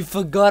 You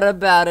forgot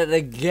about it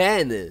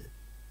again.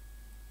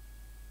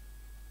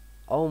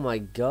 Oh my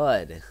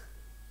god.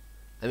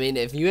 I mean,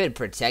 if you had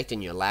Protect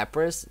in your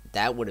Lapras,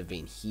 that would have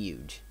been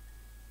huge.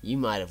 You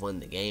might have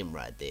won the game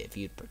right there if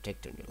you'd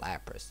Protect on your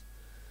Lapras.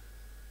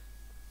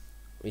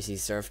 We see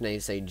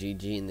Surfname say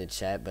GG in the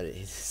chat, but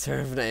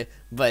Surfname,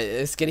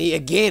 but Skinny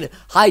again.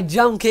 High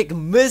jump kick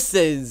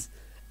misses,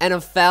 and a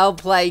foul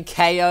play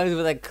KOs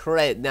with a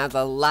crit. Now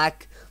the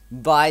luck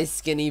by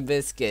Skinny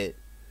Biscuit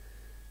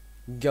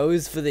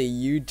goes for the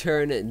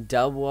U-turn.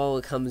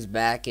 Double comes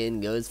back in,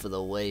 goes for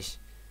the wish.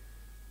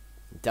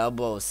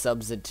 Double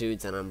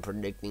substitutes, and I'm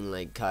predicting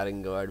like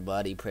cotton guard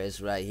body press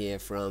right here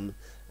from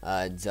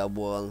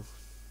Double.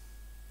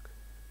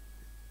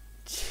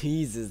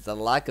 Jesus, the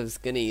luck of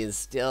Skinny is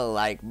still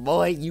like,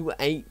 boy, you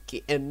ain't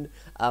getting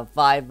a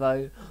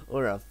 5-0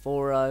 or a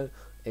 4-0,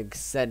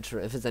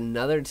 etc. If it's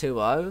another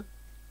 2-0,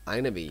 I'm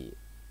gonna be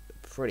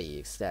pretty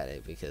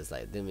ecstatic because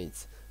like that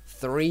means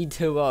 3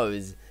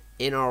 2-0s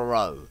in a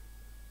row.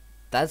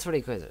 That's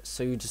pretty crazy.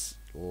 So you just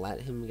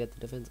let him get the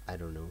defense? I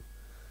don't know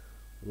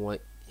what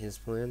his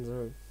plans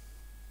are.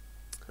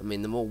 I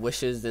mean, the more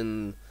wishes,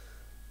 then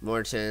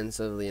more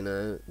chance of, you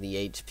know,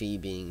 the HP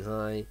being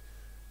high.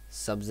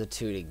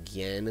 Substitute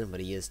again, but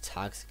he is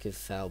toxic if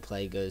foul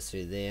play goes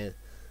through there.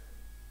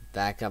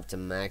 Back up to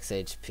max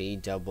HP,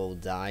 Double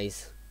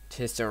dies.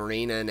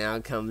 Tisserina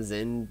now comes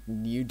in.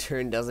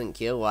 U-turn doesn't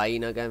kill. Why are you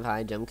not going for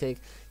high jump kick?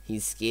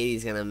 He's scared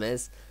he's gonna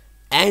miss.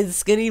 And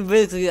Skinny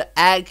Biscuit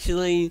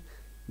actually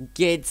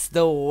gets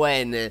the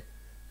win.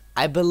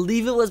 I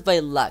believe it was by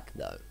luck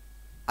though.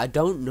 I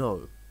don't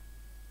know.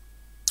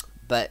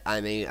 But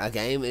I mean, a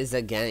game is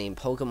a game.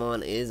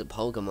 Pokemon is a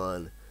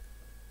Pokemon.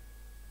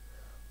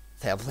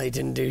 Foul play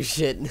didn't do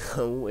shit.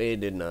 No, it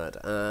did not.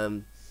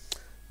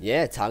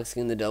 Yeah, Toxic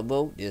in the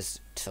Double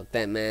just took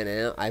that man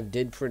out. I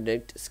did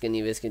predict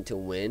Skinny Biscuit to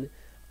win.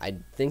 I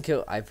think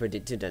I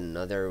predicted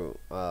another,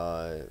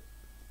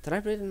 did I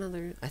predict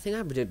another? I think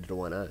I predicted a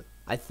 1-0.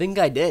 I think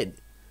I did.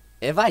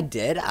 If I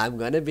did, I'm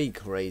gonna be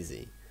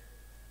crazy.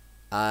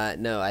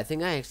 No, I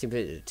think I actually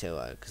predicted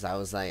 2-0, because I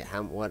was like,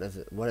 what if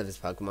his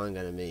Pokemon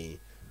gonna be?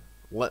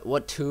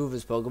 What 2 of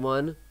his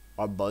Pokemon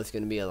are both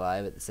gonna be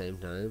alive at the same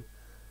time?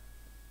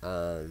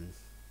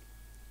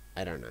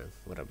 I don't know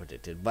what I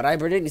predicted, but I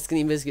predicted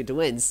Skinny Biscuit to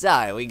win,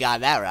 so we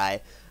got that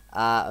right.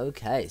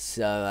 Okay,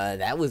 so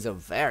that was a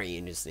very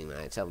interesting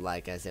matchup,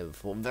 like I said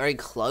before. Very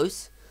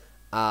close.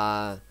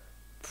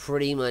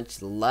 Pretty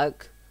much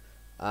luck.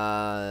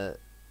 I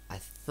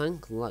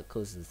think luck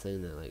was the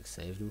thing that, like,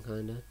 saved him,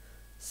 kinda.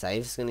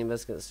 Saved Skinny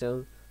Biscuit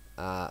still.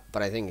 But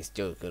I think he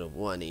still could have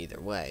won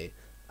either way.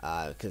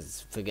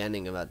 Because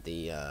forgetting about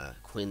the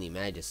Queenly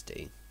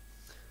Majesty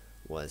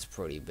was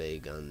pretty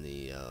big on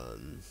the,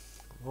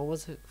 what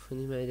was it?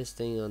 Queenly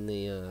Majesty on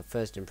the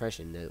first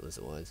impression, that was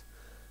it was.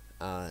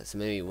 So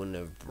maybe you wouldn't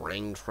have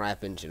brain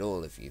trap into it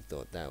all if you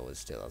thought that was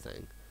still a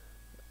thing.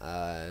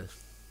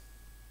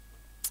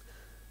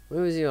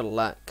 Where was your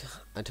luck?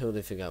 I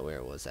totally forgot where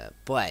it was at.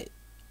 But,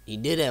 he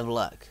did have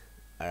luck.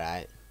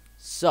 Alright?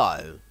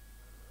 So,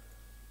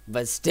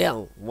 but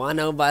still,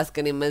 1-0 by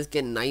Skinny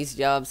Biscuit. Nice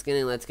job,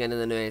 Skinny. Let's get to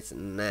the next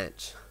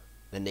match.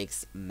 The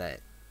next match.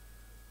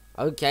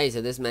 Okay,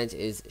 so this match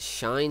is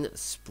Shine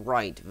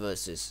Sprite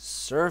versus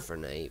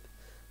Surfernape.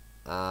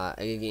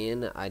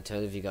 Again, I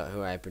totally forgot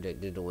who I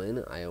predicted to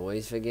win. I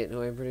always forget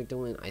who I predicted to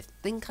win. I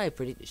think I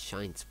predicted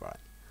Shine Sprite,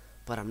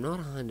 but I'm not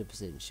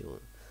 100% sure.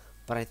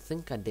 But I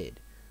think I did.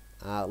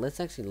 Let's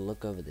actually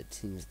look over the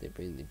teams they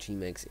bring. The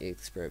G-Max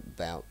Expert,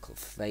 Bout,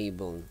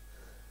 Fable.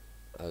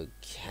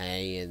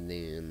 Okay, and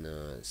then,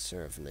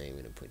 Surf name, I'm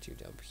gonna put you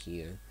up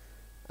here.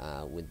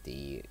 With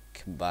the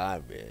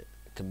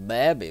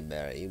Kababi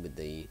Berry, with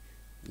the,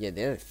 yeah,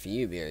 there are a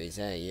few berries,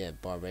 yeah,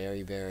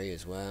 Barberry Berry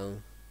as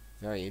well.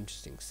 Very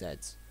interesting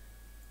sets.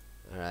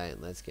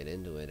 Alright, let's get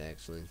into it,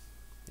 actually.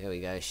 There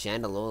we go,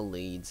 Chandelure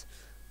leads.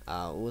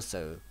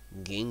 Also,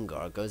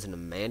 Gengar goes into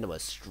Mandible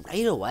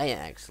straight away,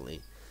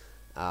 actually.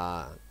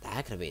 That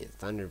could have been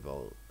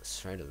Thunderbolt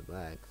straight to the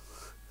back.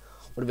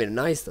 Would have been a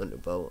nice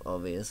Thunderbolt,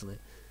 obviously.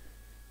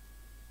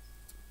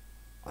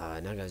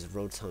 Now goes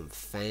Rotom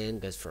Fan,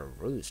 goes for a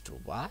Roost.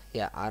 Why?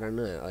 Yeah, I don't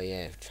know. Oh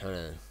yeah,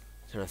 trying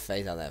to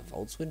phase out that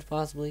Volt Switch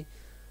possibly.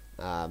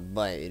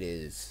 But it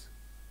is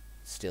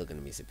still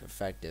gonna be super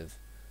effective.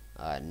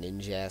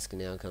 Ninjask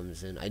now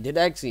comes in. I did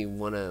actually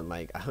wanna,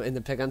 like, in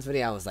the pick-ons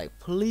video, I was like,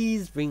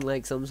 please bring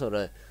like some sort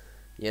of,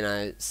 you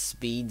know,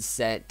 speed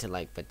set to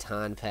like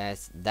Baton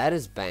Pass. That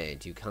is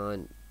banned. You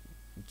can't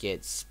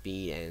get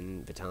speed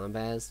and Baton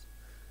Pass.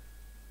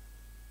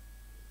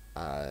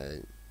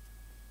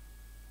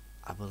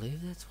 I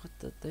believe that's what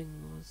the thing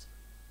was.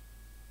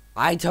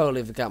 I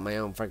totally forgot my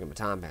own freaking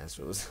Baton Pass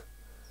rules.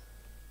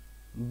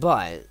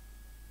 But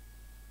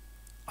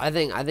I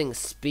think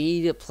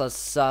speed plus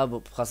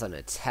sub plus an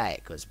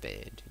attack was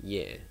banned.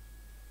 Yeah.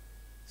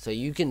 So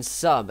you can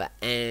sub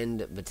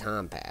and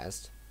Baton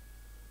Pass.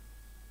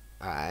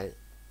 Alright.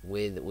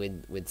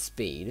 With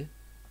speed.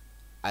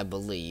 I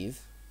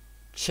believe.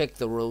 Check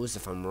the rules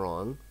if I'm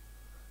wrong.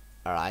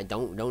 Alright,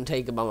 don't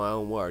take it by my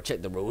own word.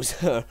 Check the rules.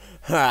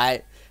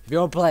 Alright. If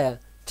you're a player,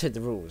 check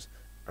the rules.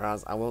 Or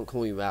else I won't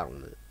call you out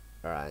on it.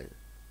 Alright.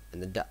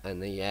 And the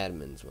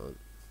admins won't.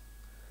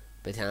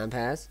 Baton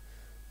Pass.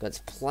 But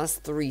it's plus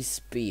 3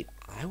 speed.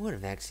 I would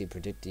have actually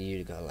predicted you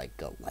to go like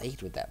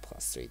Galate with that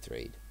plus 3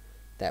 speed.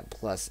 That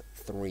plus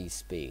 3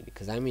 speed.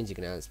 Because that means you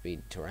can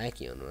outspeed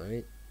Terrakion,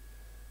 right?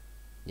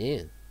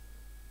 Yeah.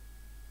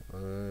 I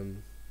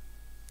mean,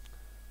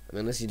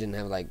 unless you didn't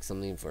have like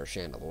something for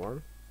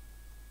Chandelure.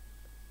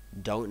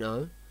 Don't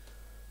know.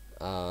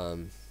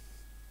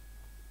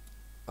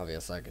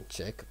 Obviously I can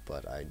check,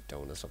 but I don't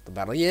want to stop the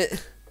battle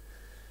yet.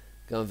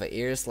 Going for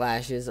ear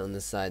slashes on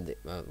the side.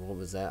 What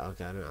was that?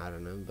 Okay, I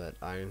don't know, but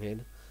Ironhead.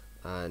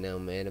 Now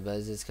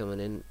Manabuzz is coming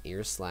in.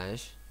 Ear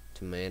slash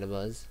to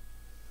Manabuzz.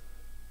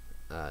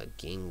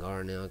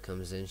 Gengar now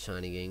comes in.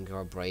 Shiny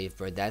Gengar. Brave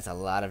Bird. That's a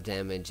lot of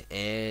damage.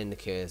 And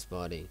Curious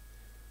Body.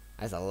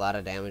 That's a lot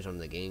of damage on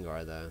the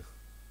Gengar, though.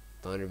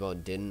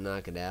 Thunderbolt didn't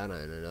knock it out,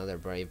 and another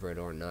Brave Bird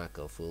or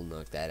Knocko Fool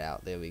knocked that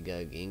out. There we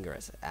go.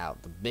 Gengar's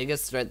out. The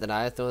biggest threat that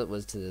I thought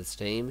was to this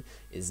team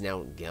is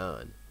now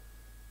gone.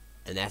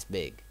 And that's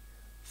big.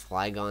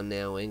 Flygon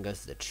now in,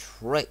 goes to the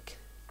Trick.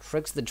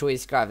 Tricks the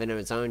Choice Scarf into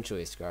its own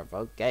Choice Scarf.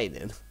 Okay,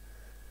 then.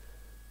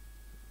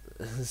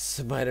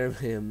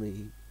 Spider-Man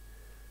me.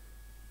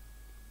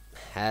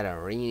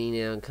 Hatterini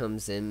now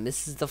comes in.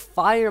 Misses the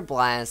Fire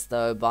Blast,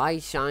 though, by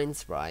Shine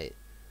Sprite.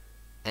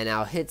 And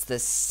now hits the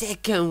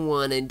second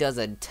one and does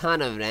a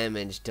ton of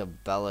damage to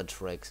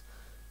Bellatrix,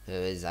 who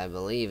is, I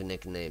believe,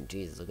 nicknamed...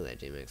 Jesus, look at that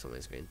G-Max on my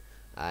screen.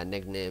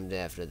 Nicknamed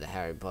after the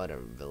Harry Potter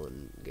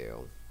villain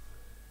girl.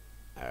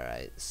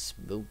 Alright,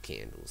 Spook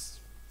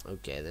Candles.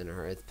 Okay, then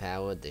Earth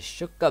Power. The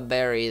Shuka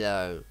Berry,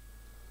 though.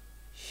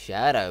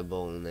 Shadow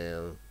Ball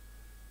now.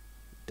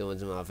 Doing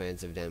some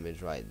offensive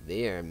damage right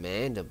there.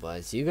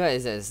 Mandibus. You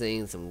guys are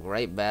seeing some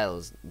great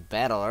battlers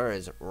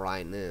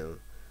right now.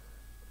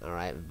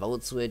 Alright,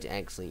 Volt Switch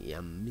actually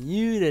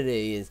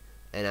immunities.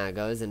 And now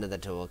goes into the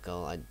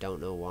Torkoal. I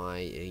don't know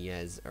why he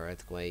has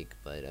Earthquake,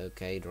 but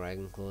okay,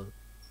 Dragon Claw.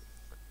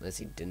 Unless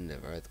he didn't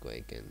have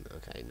Earthquake, and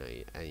okay,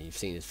 no, you've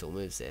seen his full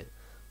moveset.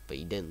 But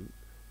he didn't.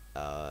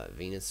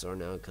 Venusaur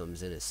now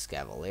comes in.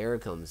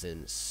 Escavalier comes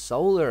in.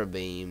 Solar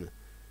Beam.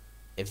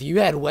 If you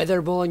had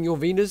Weather Ball in your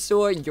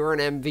Venusaur, you're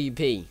an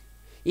MVP.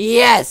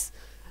 Yes!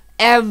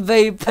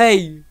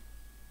 MVP!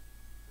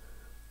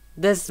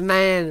 This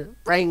man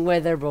bring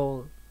Weather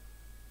Ball.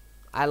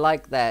 I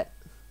like that.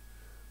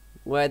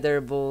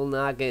 Weather Ball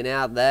knocking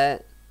out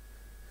that.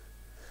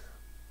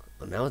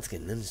 Well, now it's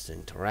getting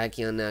interesting.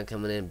 Terrakion now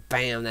coming in.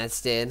 Bam,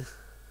 that's dead.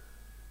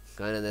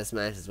 Going to this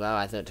match as well.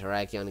 I thought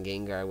Terrakion and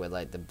Gengar were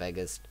like the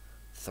biggest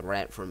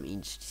threat from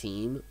each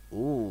team.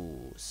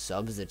 Ooh,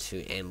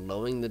 substitute and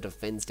lowering the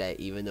defense stat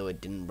even though it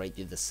didn't break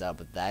through the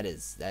sub. That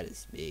is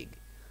big.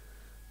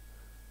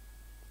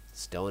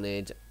 Stone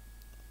Edge,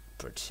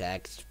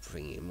 protect,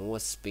 bringing more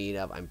speed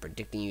up. I'm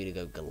predicting you to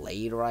go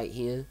Gallade right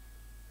here.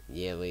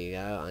 Yeah, we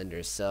go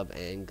under sub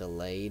and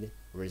Gallade.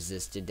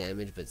 Resisted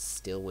damage but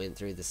still went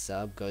through the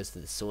sub. Goes to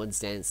the Sword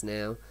Stance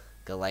now.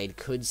 Gallade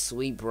could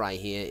sweep right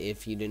here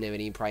if you didn't have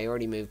any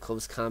priority move.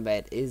 Close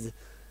Combat is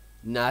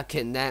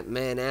knocking that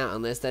man out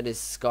unless that is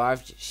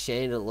Scarfed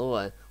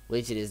Chandelure,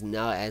 which it is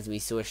not, as we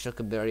saw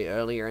Shukaberry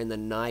earlier in the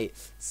night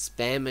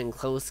spamming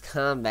Close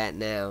Combat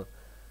now.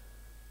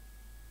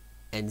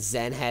 And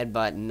Zen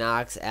Headbutt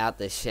knocks out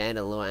the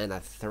Chandelier and a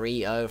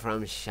 3-0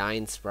 from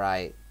Shine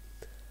Sprite.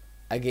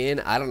 Again,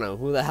 I don't know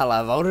who the hell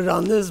I voted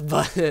on this,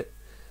 but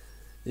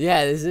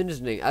yeah, this is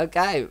interesting.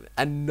 Okay,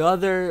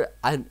 another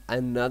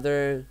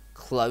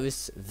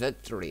close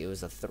victory. It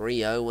was a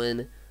 3-0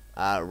 win.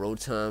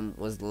 Rotom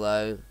was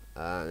low,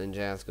 and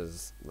Jask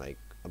was like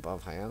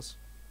above house.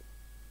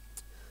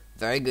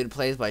 Very good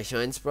plays by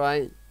Shine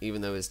Sprite,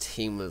 even though his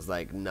team was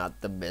like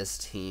not the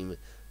best team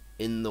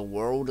in the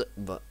world,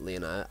 but you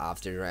know,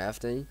 after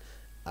drafting,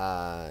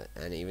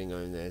 and even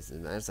going there,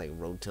 that's like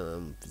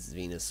Rotom,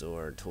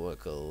 Venusaur,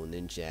 Torkoal,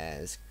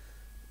 Ninjask,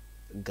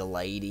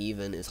 Glade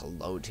even is a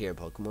low tier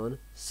Pokemon.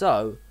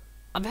 So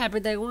I'm happy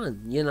they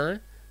won, you know.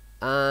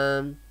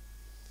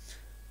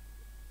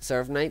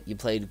 Surf Knight, you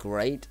played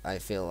great. I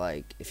feel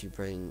like if you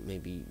bring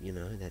maybe, you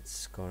know, that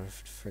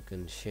scarfed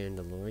frickin'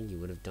 Chandelier, you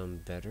would have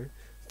done better.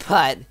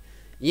 But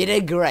you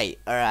did great,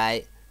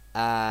 alright?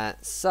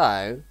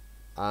 So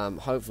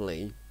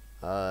hopefully,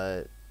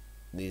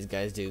 these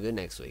guys do good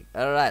next week.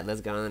 Alright,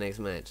 let's go on to the next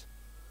match.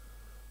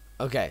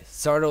 Okay,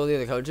 sorry to all the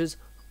other coaches.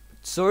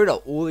 Sorry to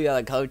all the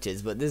other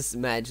coaches, but this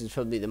match is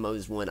probably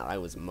the one I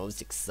was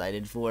most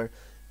excited for,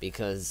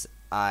 because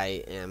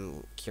I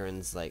am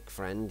Kieran's, like,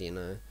 friend, you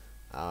know.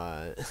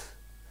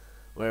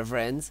 We're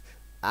friends.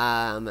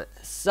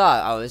 So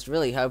I was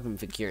really hoping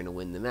for Kieran to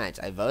win the match.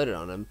 I voted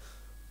on him,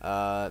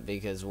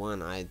 because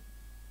one, I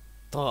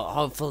thought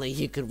hopefully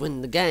he could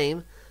win the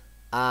game,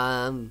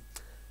 and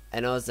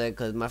also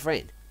because my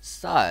friend.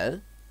 So,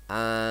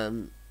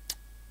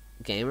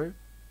 gamer,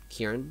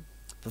 Kieran,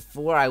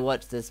 before I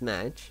watch this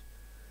match,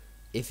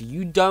 if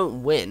you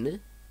don't win,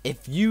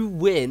 if you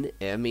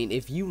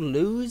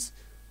lose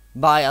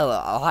by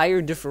a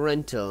higher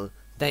differential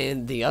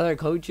than the other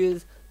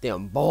coaches,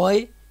 then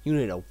boy, you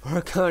need to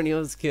work on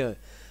your skill.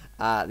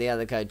 The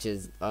other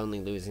coaches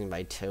only losing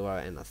by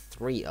 2-0 and a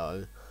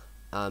 3-0,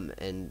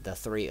 and the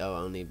 3-0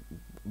 only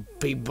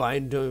be by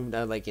doing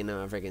like, you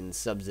know, a freaking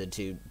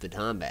substitute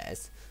baton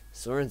bass,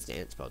 Swords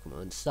Dance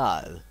Pokemon.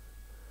 So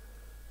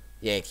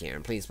yeah,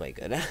 Kieran, please play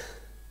good.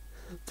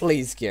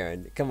 Please,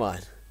 Kieran, come on.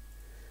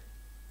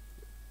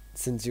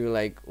 Since you were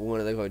like one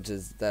of the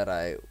coaches that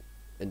I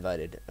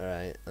invited,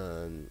 alright.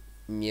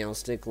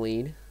 Meowstic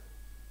lead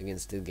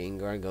against the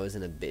Gengar, goes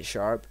in a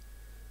Bisharp.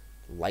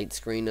 Light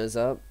Screen is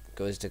up,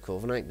 goes to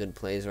Corviknight, good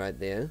plays right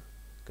there.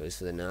 Goes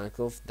for the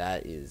knockoff.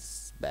 That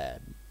is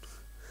bad.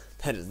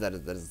 that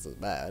is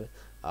bad.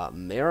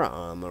 Mirror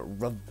Armor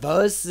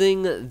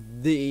reversing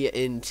the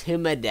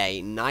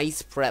Intimidate.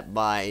 Nice prep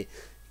by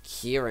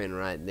Kieran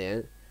right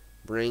there.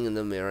 Bringing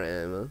the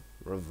Mirror Armor,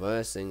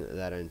 reversing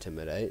that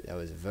Intimidate. That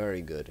was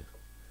very good.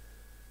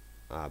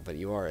 But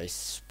you are a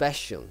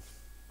special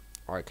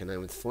Arcanine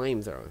with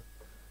Flamethrower.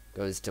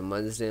 Goes to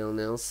Mudsdale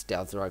now.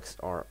 Stealth Rocks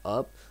are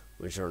up,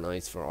 which are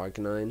nice for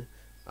Arcanine,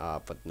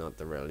 but not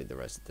really the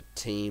rest of the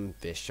team.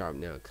 Bisharp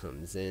now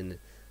comes in,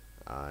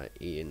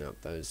 eating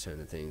up those kind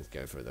of things.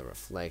 Go for the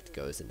Reflect.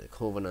 Goes into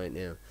Corviknight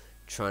now,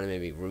 trying to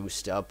maybe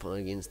roost up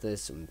against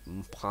this and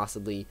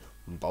possibly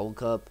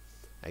bulk up.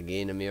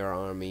 Again, a Mirror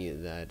Army.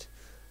 That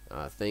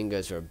thing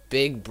goes for a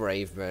big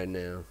Brave Bird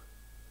now.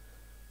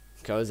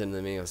 Goes into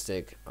the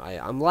Meowstic.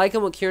 I'm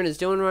liking what Kieran is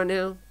doing right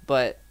now,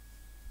 but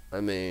I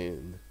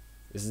mean,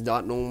 this is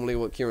not normally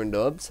what Kieran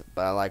does,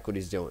 but I like what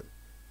he's doing.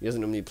 He doesn't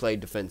normally play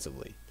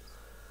defensively.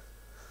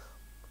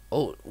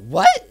 Oh,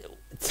 what?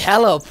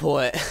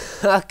 Teleport.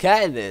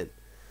 Okay then.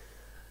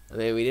 I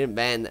mean, we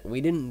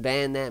didn't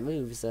ban that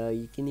move, so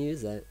you can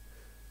use that.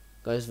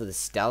 Goes for the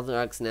Stealth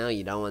Rocks now.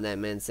 You don't want that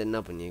man sitting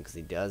up on you, because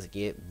he does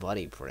get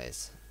body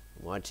press.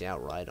 Watch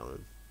out, right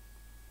on.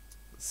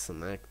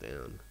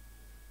 Smackdown.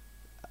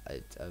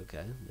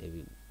 Okay,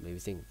 maybe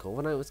think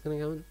Corviknight was gonna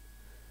go in.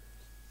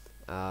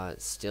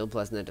 Still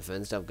plus that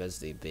defense stuff, goes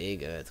to the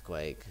big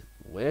Earthquake.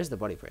 Where's the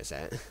body press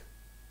at?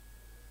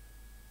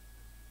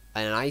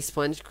 An Ice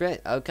Punch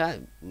crit.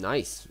 Okay,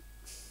 nice.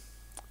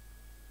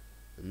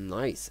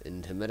 Nice.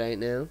 Intimidate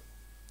now.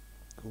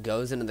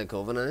 Goes into the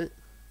Corviknight.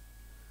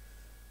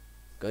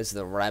 Goes to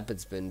the Rapid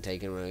Spin,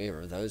 taking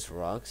over those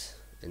rocks,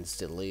 and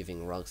still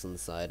leaving rocks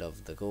inside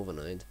of the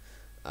Corviknight.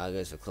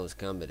 Goes for close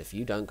combat. If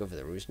you don't go for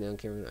the Roost now,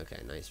 Kieran.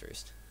 Okay, nice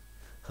Roost.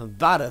 I'm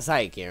about to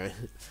say, Kieran.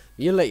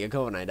 You let your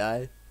Corviknight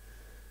die.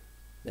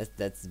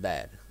 That's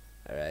bad.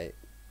 Alright.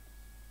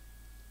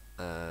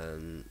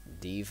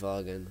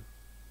 Defogging.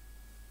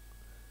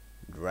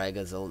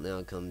 Dragazult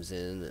now comes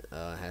in.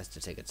 Has to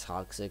take a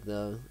Toxic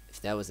though.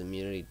 If that was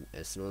immunity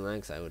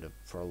Snorlax, I would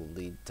have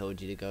probably told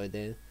you to go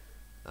there.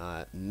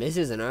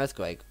 Misses an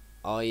Earthquake.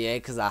 Oh yeah,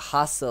 because I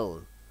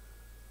hustle.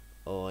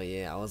 Oh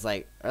yeah, I was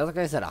like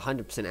I said,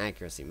 100%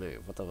 accuracy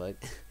move. What the fuck?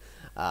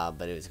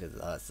 But it was because of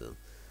the hustle.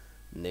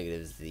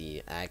 Negatives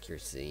the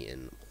accuracy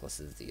and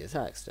pluses the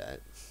attack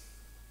stat.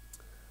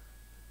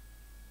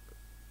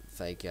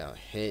 Fake out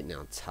hit,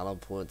 now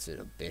teleports in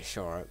a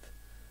Bisharp.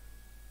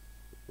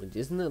 Which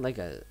isn't it like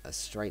a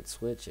straight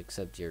switch,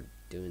 except you're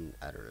doing,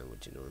 I don't know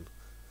what you're doing.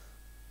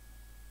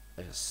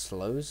 Like a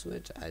slow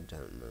switch? I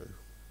don't know.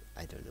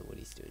 I don't know what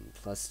he's doing.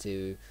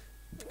 +2,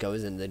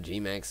 goes into the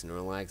G-Max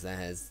Snorlax that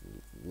has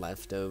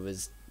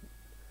leftovers.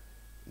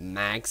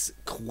 Max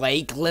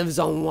Quake lives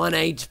on 1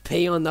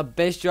 HP on the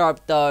Bisharp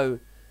though.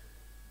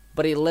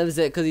 But he lives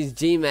it because he's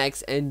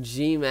G-Max and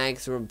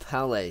G-Max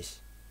Repelish.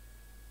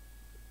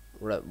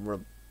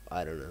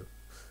 I don't know.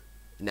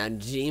 Now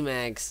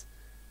G-Max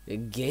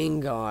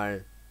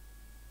Gengar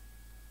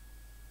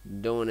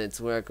doing its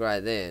work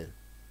right there.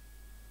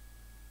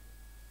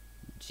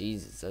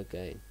 Jesus,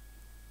 okay.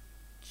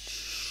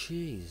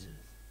 Jesus.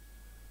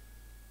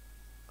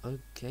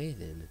 Okay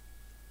then.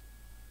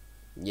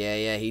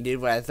 Yeah, he did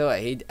what I thought.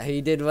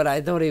 He did what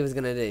I thought he was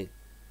gonna do.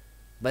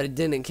 But it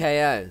didn't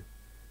KO.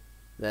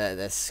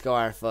 The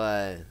Scarf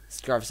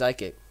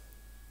Psychic.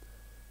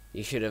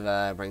 You should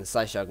have bring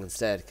Psyshock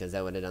instead, because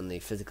that would have done the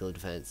physical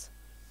defense.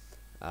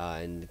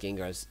 And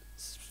Gengar's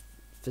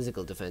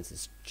physical defense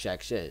is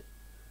jack shit.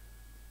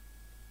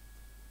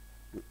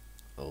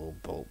 Oh,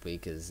 Bolt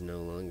Beak is no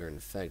longer in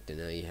effect, and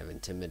now you have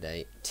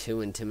two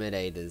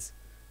Intimidators.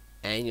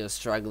 And you're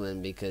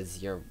struggling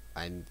because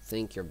I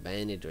think you're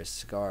bandaged or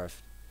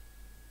scarfed.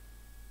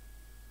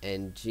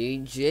 And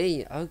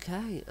GG,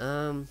 okay,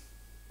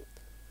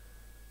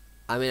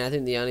 I mean, I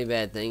think the only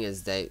bad thing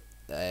is that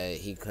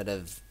he could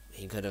have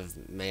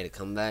made a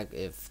comeback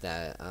if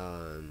that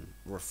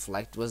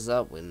Reflect was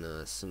up when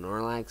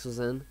Snorlax was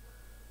in.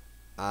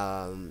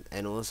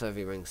 And also if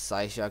he brings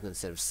Psyshock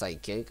instead of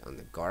Psychic on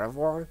the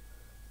Gardevoir,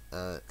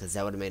 because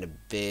that would have made a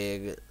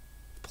big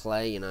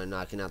play, you know,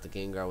 knocking out the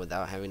Gengar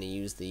without having to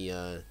use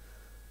the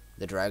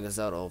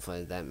Dragozolt.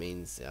 Hopefully that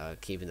means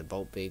keeping the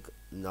Bolt Beak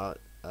not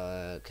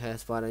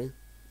cast body.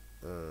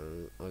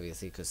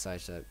 Obviously because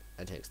Psyshock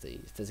attacks the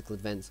physical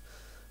defense.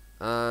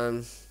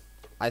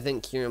 I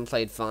think Kieran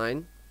played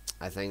fine.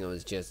 I think it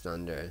was just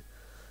under.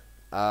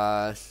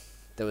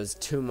 There was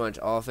too much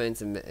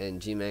offense in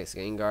G-Max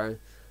Gengar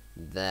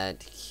that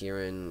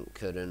Kieran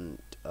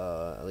couldn't,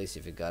 at least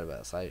if you forgot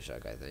about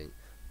Psyshock, I think,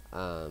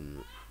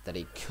 that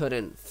he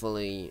couldn't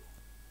fully,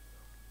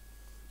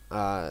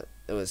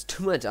 it was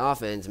too much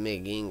offense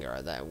mid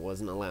Gengar that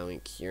wasn't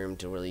allowing Kieran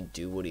to really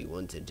do what he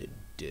wanted to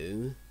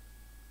do,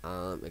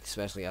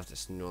 especially after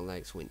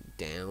Snorlax went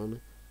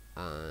down,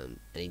 and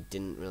he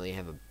didn't really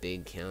have a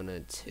big counter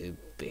to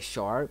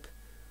Bisharp,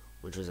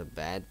 which was a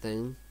bad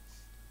thing.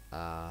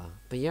 But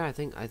yeah, I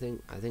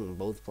think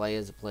both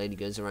players played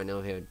good. So right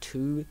now we have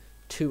two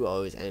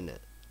 2-0s and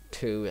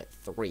 2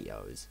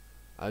 3-0s.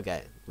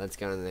 Okay, let's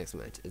go to the next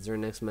match. Is there a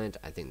next match?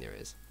 I think there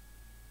is.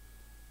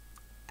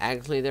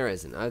 Actually, there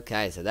isn't.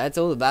 Okay, so that's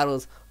all the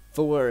battles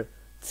for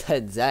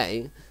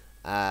today.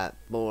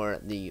 For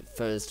the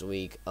first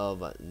week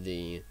of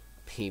the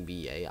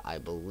PBA. I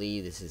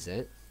believe this is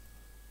it.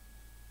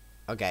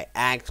 Okay,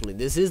 actually,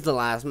 this is the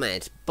last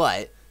match,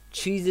 but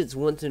Cheez-Its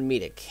wanted me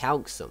to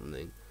calc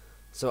something.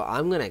 So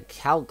I'm going to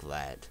calc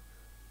that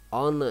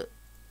on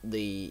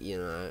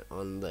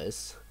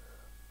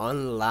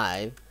on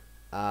live.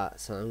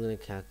 So I'm going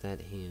to calc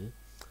that here.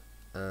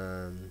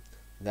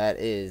 That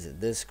is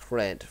this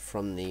crit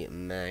from the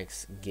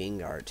Max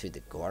Gengar to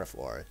the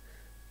Gardevoir.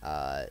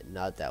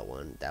 Not that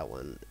one. That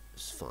one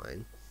is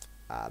fine.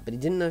 But he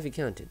didn't know if he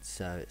counted.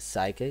 So,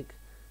 Psychic,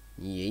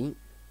 yeet.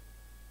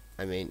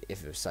 I mean,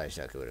 if it was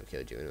Psyshock, it would have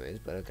killed you anyways,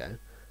 but okay.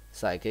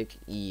 Psychic,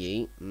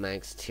 yeet,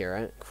 Max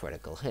Terra,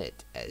 critical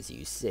hit, as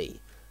you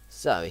see.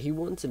 So, he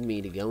wanted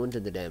me to go into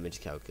the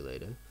damage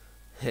calculator,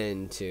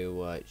 and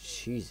to,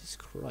 Jesus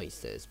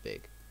Christ, that's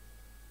big.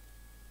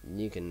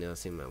 You can now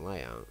see my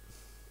layout.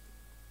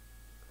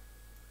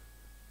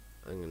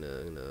 I'm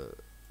gonna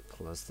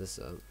plus this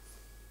up.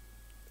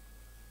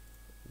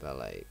 About,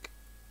 like,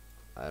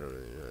 I don't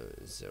know,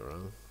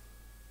 0.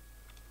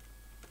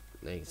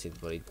 Now you can see the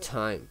bloody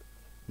time.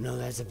 No,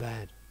 that's a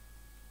bad.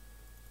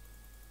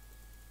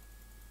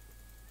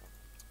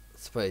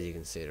 Suppose you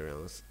can see it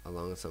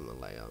along with some of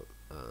the layout.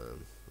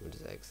 We'll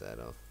just X that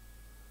off.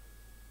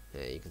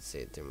 Yeah, you can see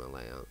it through my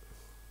layout.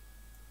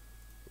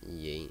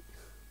 Yeet.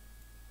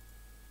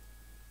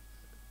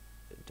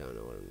 Don't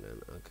know what I'm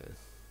doing. Okay.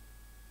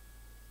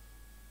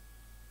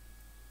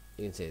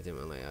 You can see it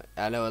through my layout.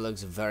 I know it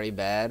looks very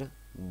bad,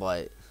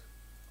 but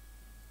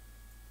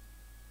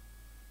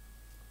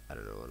I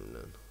don't know what I'm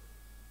doing.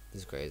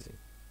 This is crazy.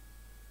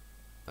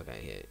 Okay,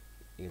 here.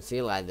 You can see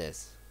it like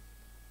this.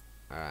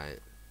 Alright.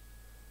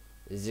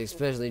 This is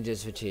especially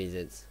just for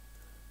Cheez-Its.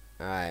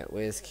 Alright,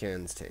 where's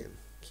Kieran's team?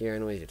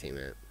 Kieran, where's your team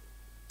at?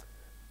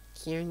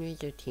 Kieran,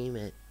 where's your team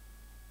at?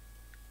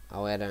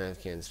 Oh, wait, I don't have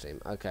Kieran's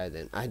team. Okay,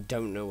 then. I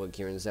don't know what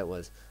Kieran's set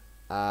was.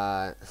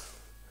 Yeah,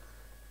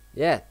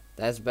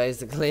 that's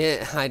basically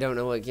it. I don't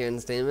know what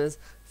Kieran's team is,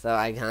 so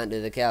I can't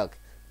do the calc.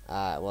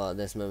 Well, at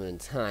this moment in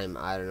time,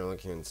 I don't know what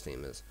Kieran's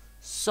team is.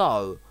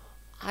 So,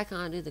 I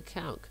can't do the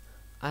calc.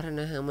 I don't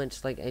know how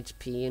much, like,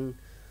 HP and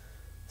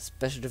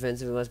special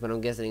defensive it was, but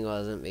I'm guessing he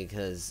wasn't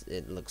because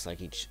it looks like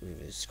he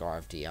was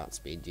scarfed, he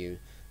outspeed you.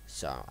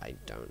 So, I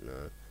don't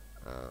know.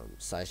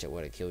 Psyshock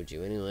would have killed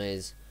you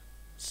anyways.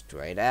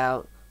 Straight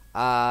out.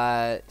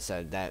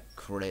 So that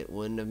crit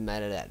wouldn't have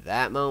mattered at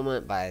that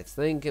moment, but I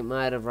think it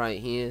might have right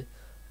here.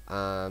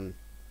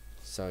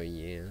 So,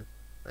 yeah.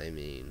 I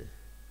mean,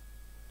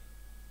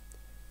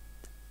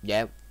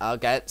 Yeah,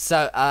 okay.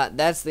 So,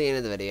 that's the end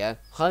of the video.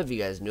 Hope you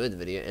guys enjoyed the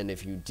video, and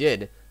if you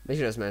did, make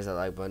sure to smash that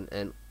like button,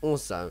 and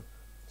also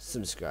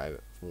subscribe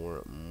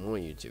for more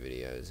YouTube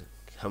videos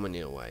coming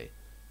your way.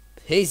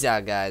 Peace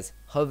out, guys.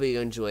 Hope you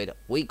enjoyed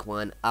week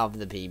 1 of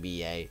the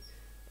PBA,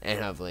 and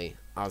hopefully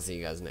I'll see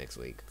you guys next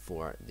week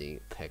for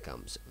the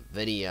pick'ems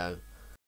video.